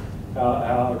sure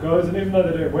how it goes. And even though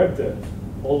they're doing web dev,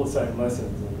 all the same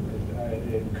lessons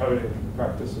in coding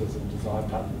practices and design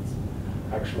patterns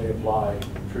actually apply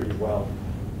pretty well.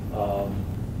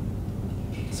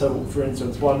 So, for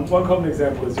instance, one common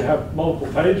example is you have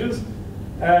multiple pages,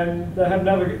 and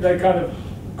they kind of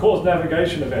cause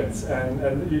navigation events,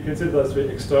 and you consider those to be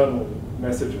external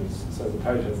messages. So the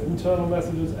page has internal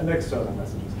messages and external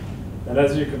messages. And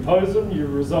as you compose them, you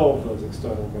resolve those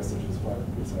external messages by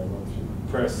saying, well, if you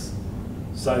press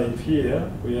save here,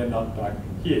 we end up back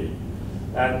here.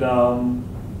 And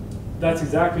that's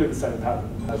exactly the same pattern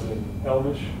as in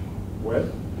Elmish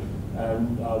web.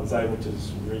 And I was able to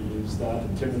just reuse that,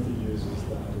 and Timothy uses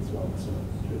that as well. So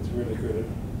it's really good at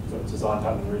design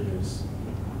pattern reuse.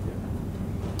 Yeah.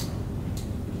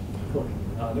 Cool.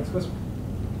 Next question.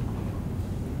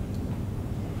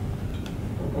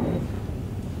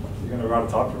 You're going to write a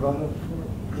type provider?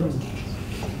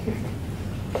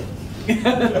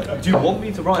 Do you want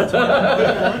me to write a type?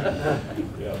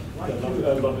 Yeah,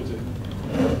 I'd love it to.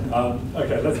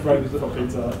 Okay, let's break for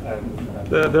pizza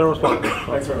and There was one.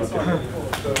 thanks very much.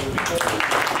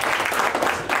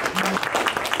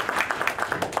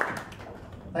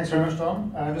 Thanks very much,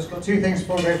 Don. I've just got two things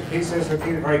before we go to pieces, so keep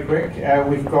it very quick.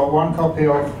 We've got one copy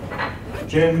of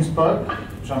Jim's book,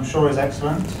 which I'm sure is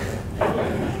excellent.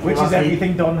 Which is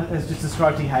everything Don has just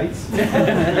described he hates.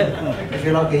 If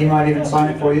you're lucky, he might even sign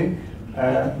it for you.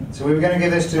 So we were going to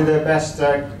give this to the best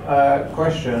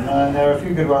question, and there are a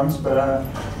few good ones, but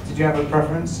did you have a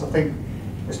preference? I think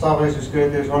the Starbucks was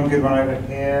good. There's one good one over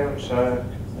here, which I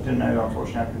didn't know,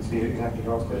 unfortunately. I couldn't see exactly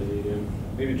who else did.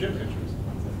 Maybe Jim can choose.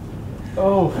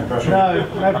 Oh, no,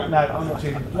 I'm not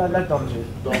choosing. Let Don choose.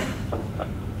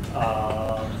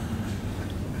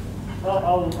 I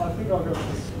think I'll go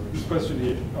with this question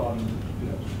here on.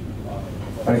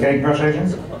 Okay,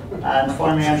 congratulations. And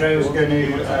finally, Andrea was going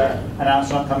to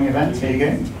announce an upcoming event. Here you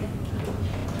go.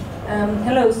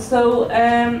 Hello. So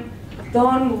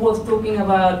Don was talking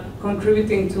about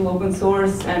contributing to open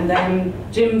source, and then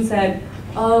Jim said,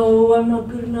 "Oh, I'm not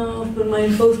good enough, but my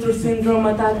imposter syndrome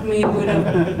attacked me with a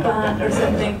bat or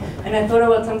something." And I thought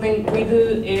about something we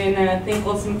do in a thing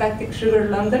called Syntactic Sugar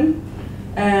London.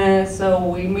 So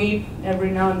we meet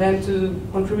every now and then to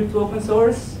contribute to open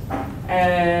source.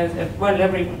 Well,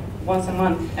 every once a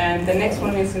month. And the next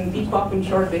one is in Depop in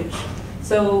Shoreditch.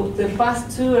 So the past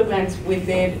two events we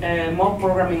did mock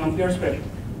programming on PureScript.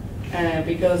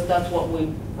 Because that's what we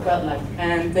felt like.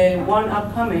 And the one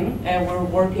upcoming, we're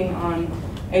working on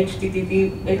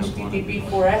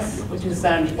HTTP4S, which is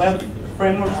a web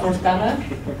framework for Scala.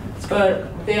 But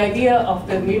the idea of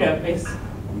the meetup is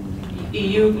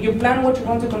you plan what you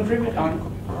want to contribute on,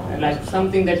 like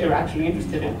something that you're actually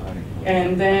interested in,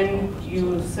 and then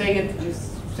you say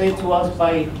to us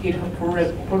by GitHub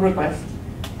pull request,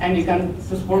 and you can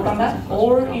just work on that.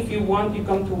 Or if you want, you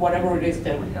come to whatever it is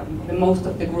that the most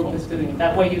of the group is doing.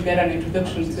 That way you get an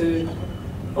introduction to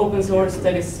open source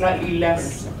that is slightly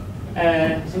less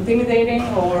intimidating,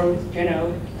 or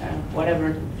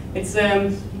whatever. It's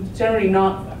generally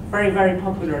not very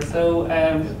popular, so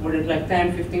we're like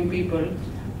 10, 15 people,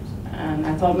 and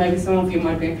I thought maybe some of you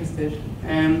might be interested.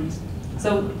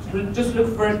 So just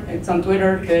look for it. It's on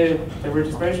Twitter, the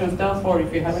registration stuff, or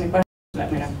if you have any questions,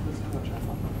 let me know.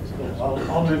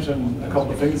 I'll mention a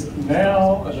couple of things.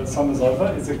 Now that summer's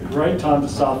over, it's a great time to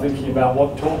start thinking about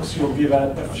what talks you'll give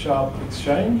at FSharp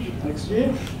Exchange next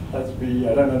year. That'll be,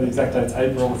 I don't know the exact date, it's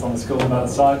April, it's on the Skills Matter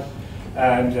site.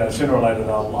 And sooner or later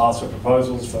they'll ask for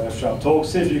proposals for FSharp talks.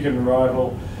 See if you can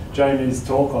rival Jamie's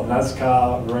talk on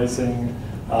NASCAR racing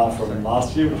from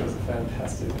last year, which was a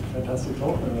fantastic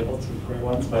talk. And there were lots of great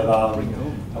ones, but that one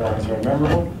was very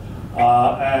memorable.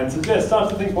 And so yeah, start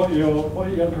to think what you're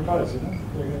going to propose.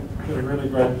 We're going to get a really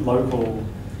great local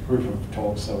group of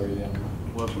talks, so we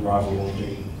work to rival all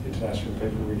the international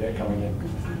people we get coming in.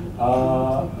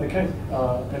 Okay,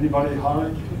 anybody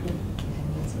hiring?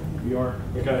 We are.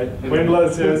 Okay,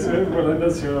 Wendlers, yes,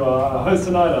 Wendlers who are host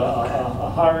tonight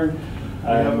are hiring. We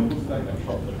have a full stack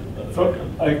F-sharp.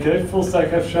 Okay, full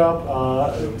stack F-sharp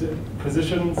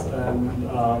positions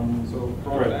and so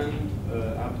front end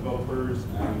app developers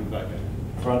and back end.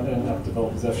 Front end app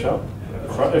developers F-sharp,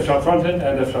 F-sharp front end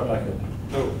and F-sharp back end.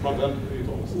 No, front end.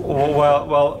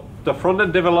 Well, the front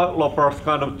end developer's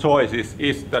kind of choice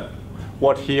is that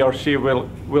what he or she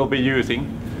will be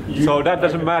using. So that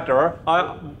doesn't matter.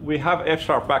 We have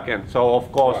F-sharp backend, so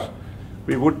of course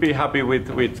we would be happy with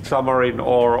Xamarin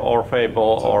or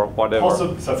Fable or whatever.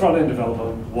 So front-end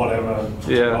developer, whatever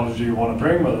technology you want to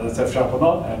bring, whether that's F-sharp or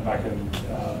not, and back-end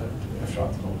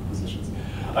F-sharp developer positions.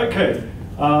 Okay,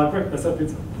 great. That's that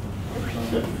pizza.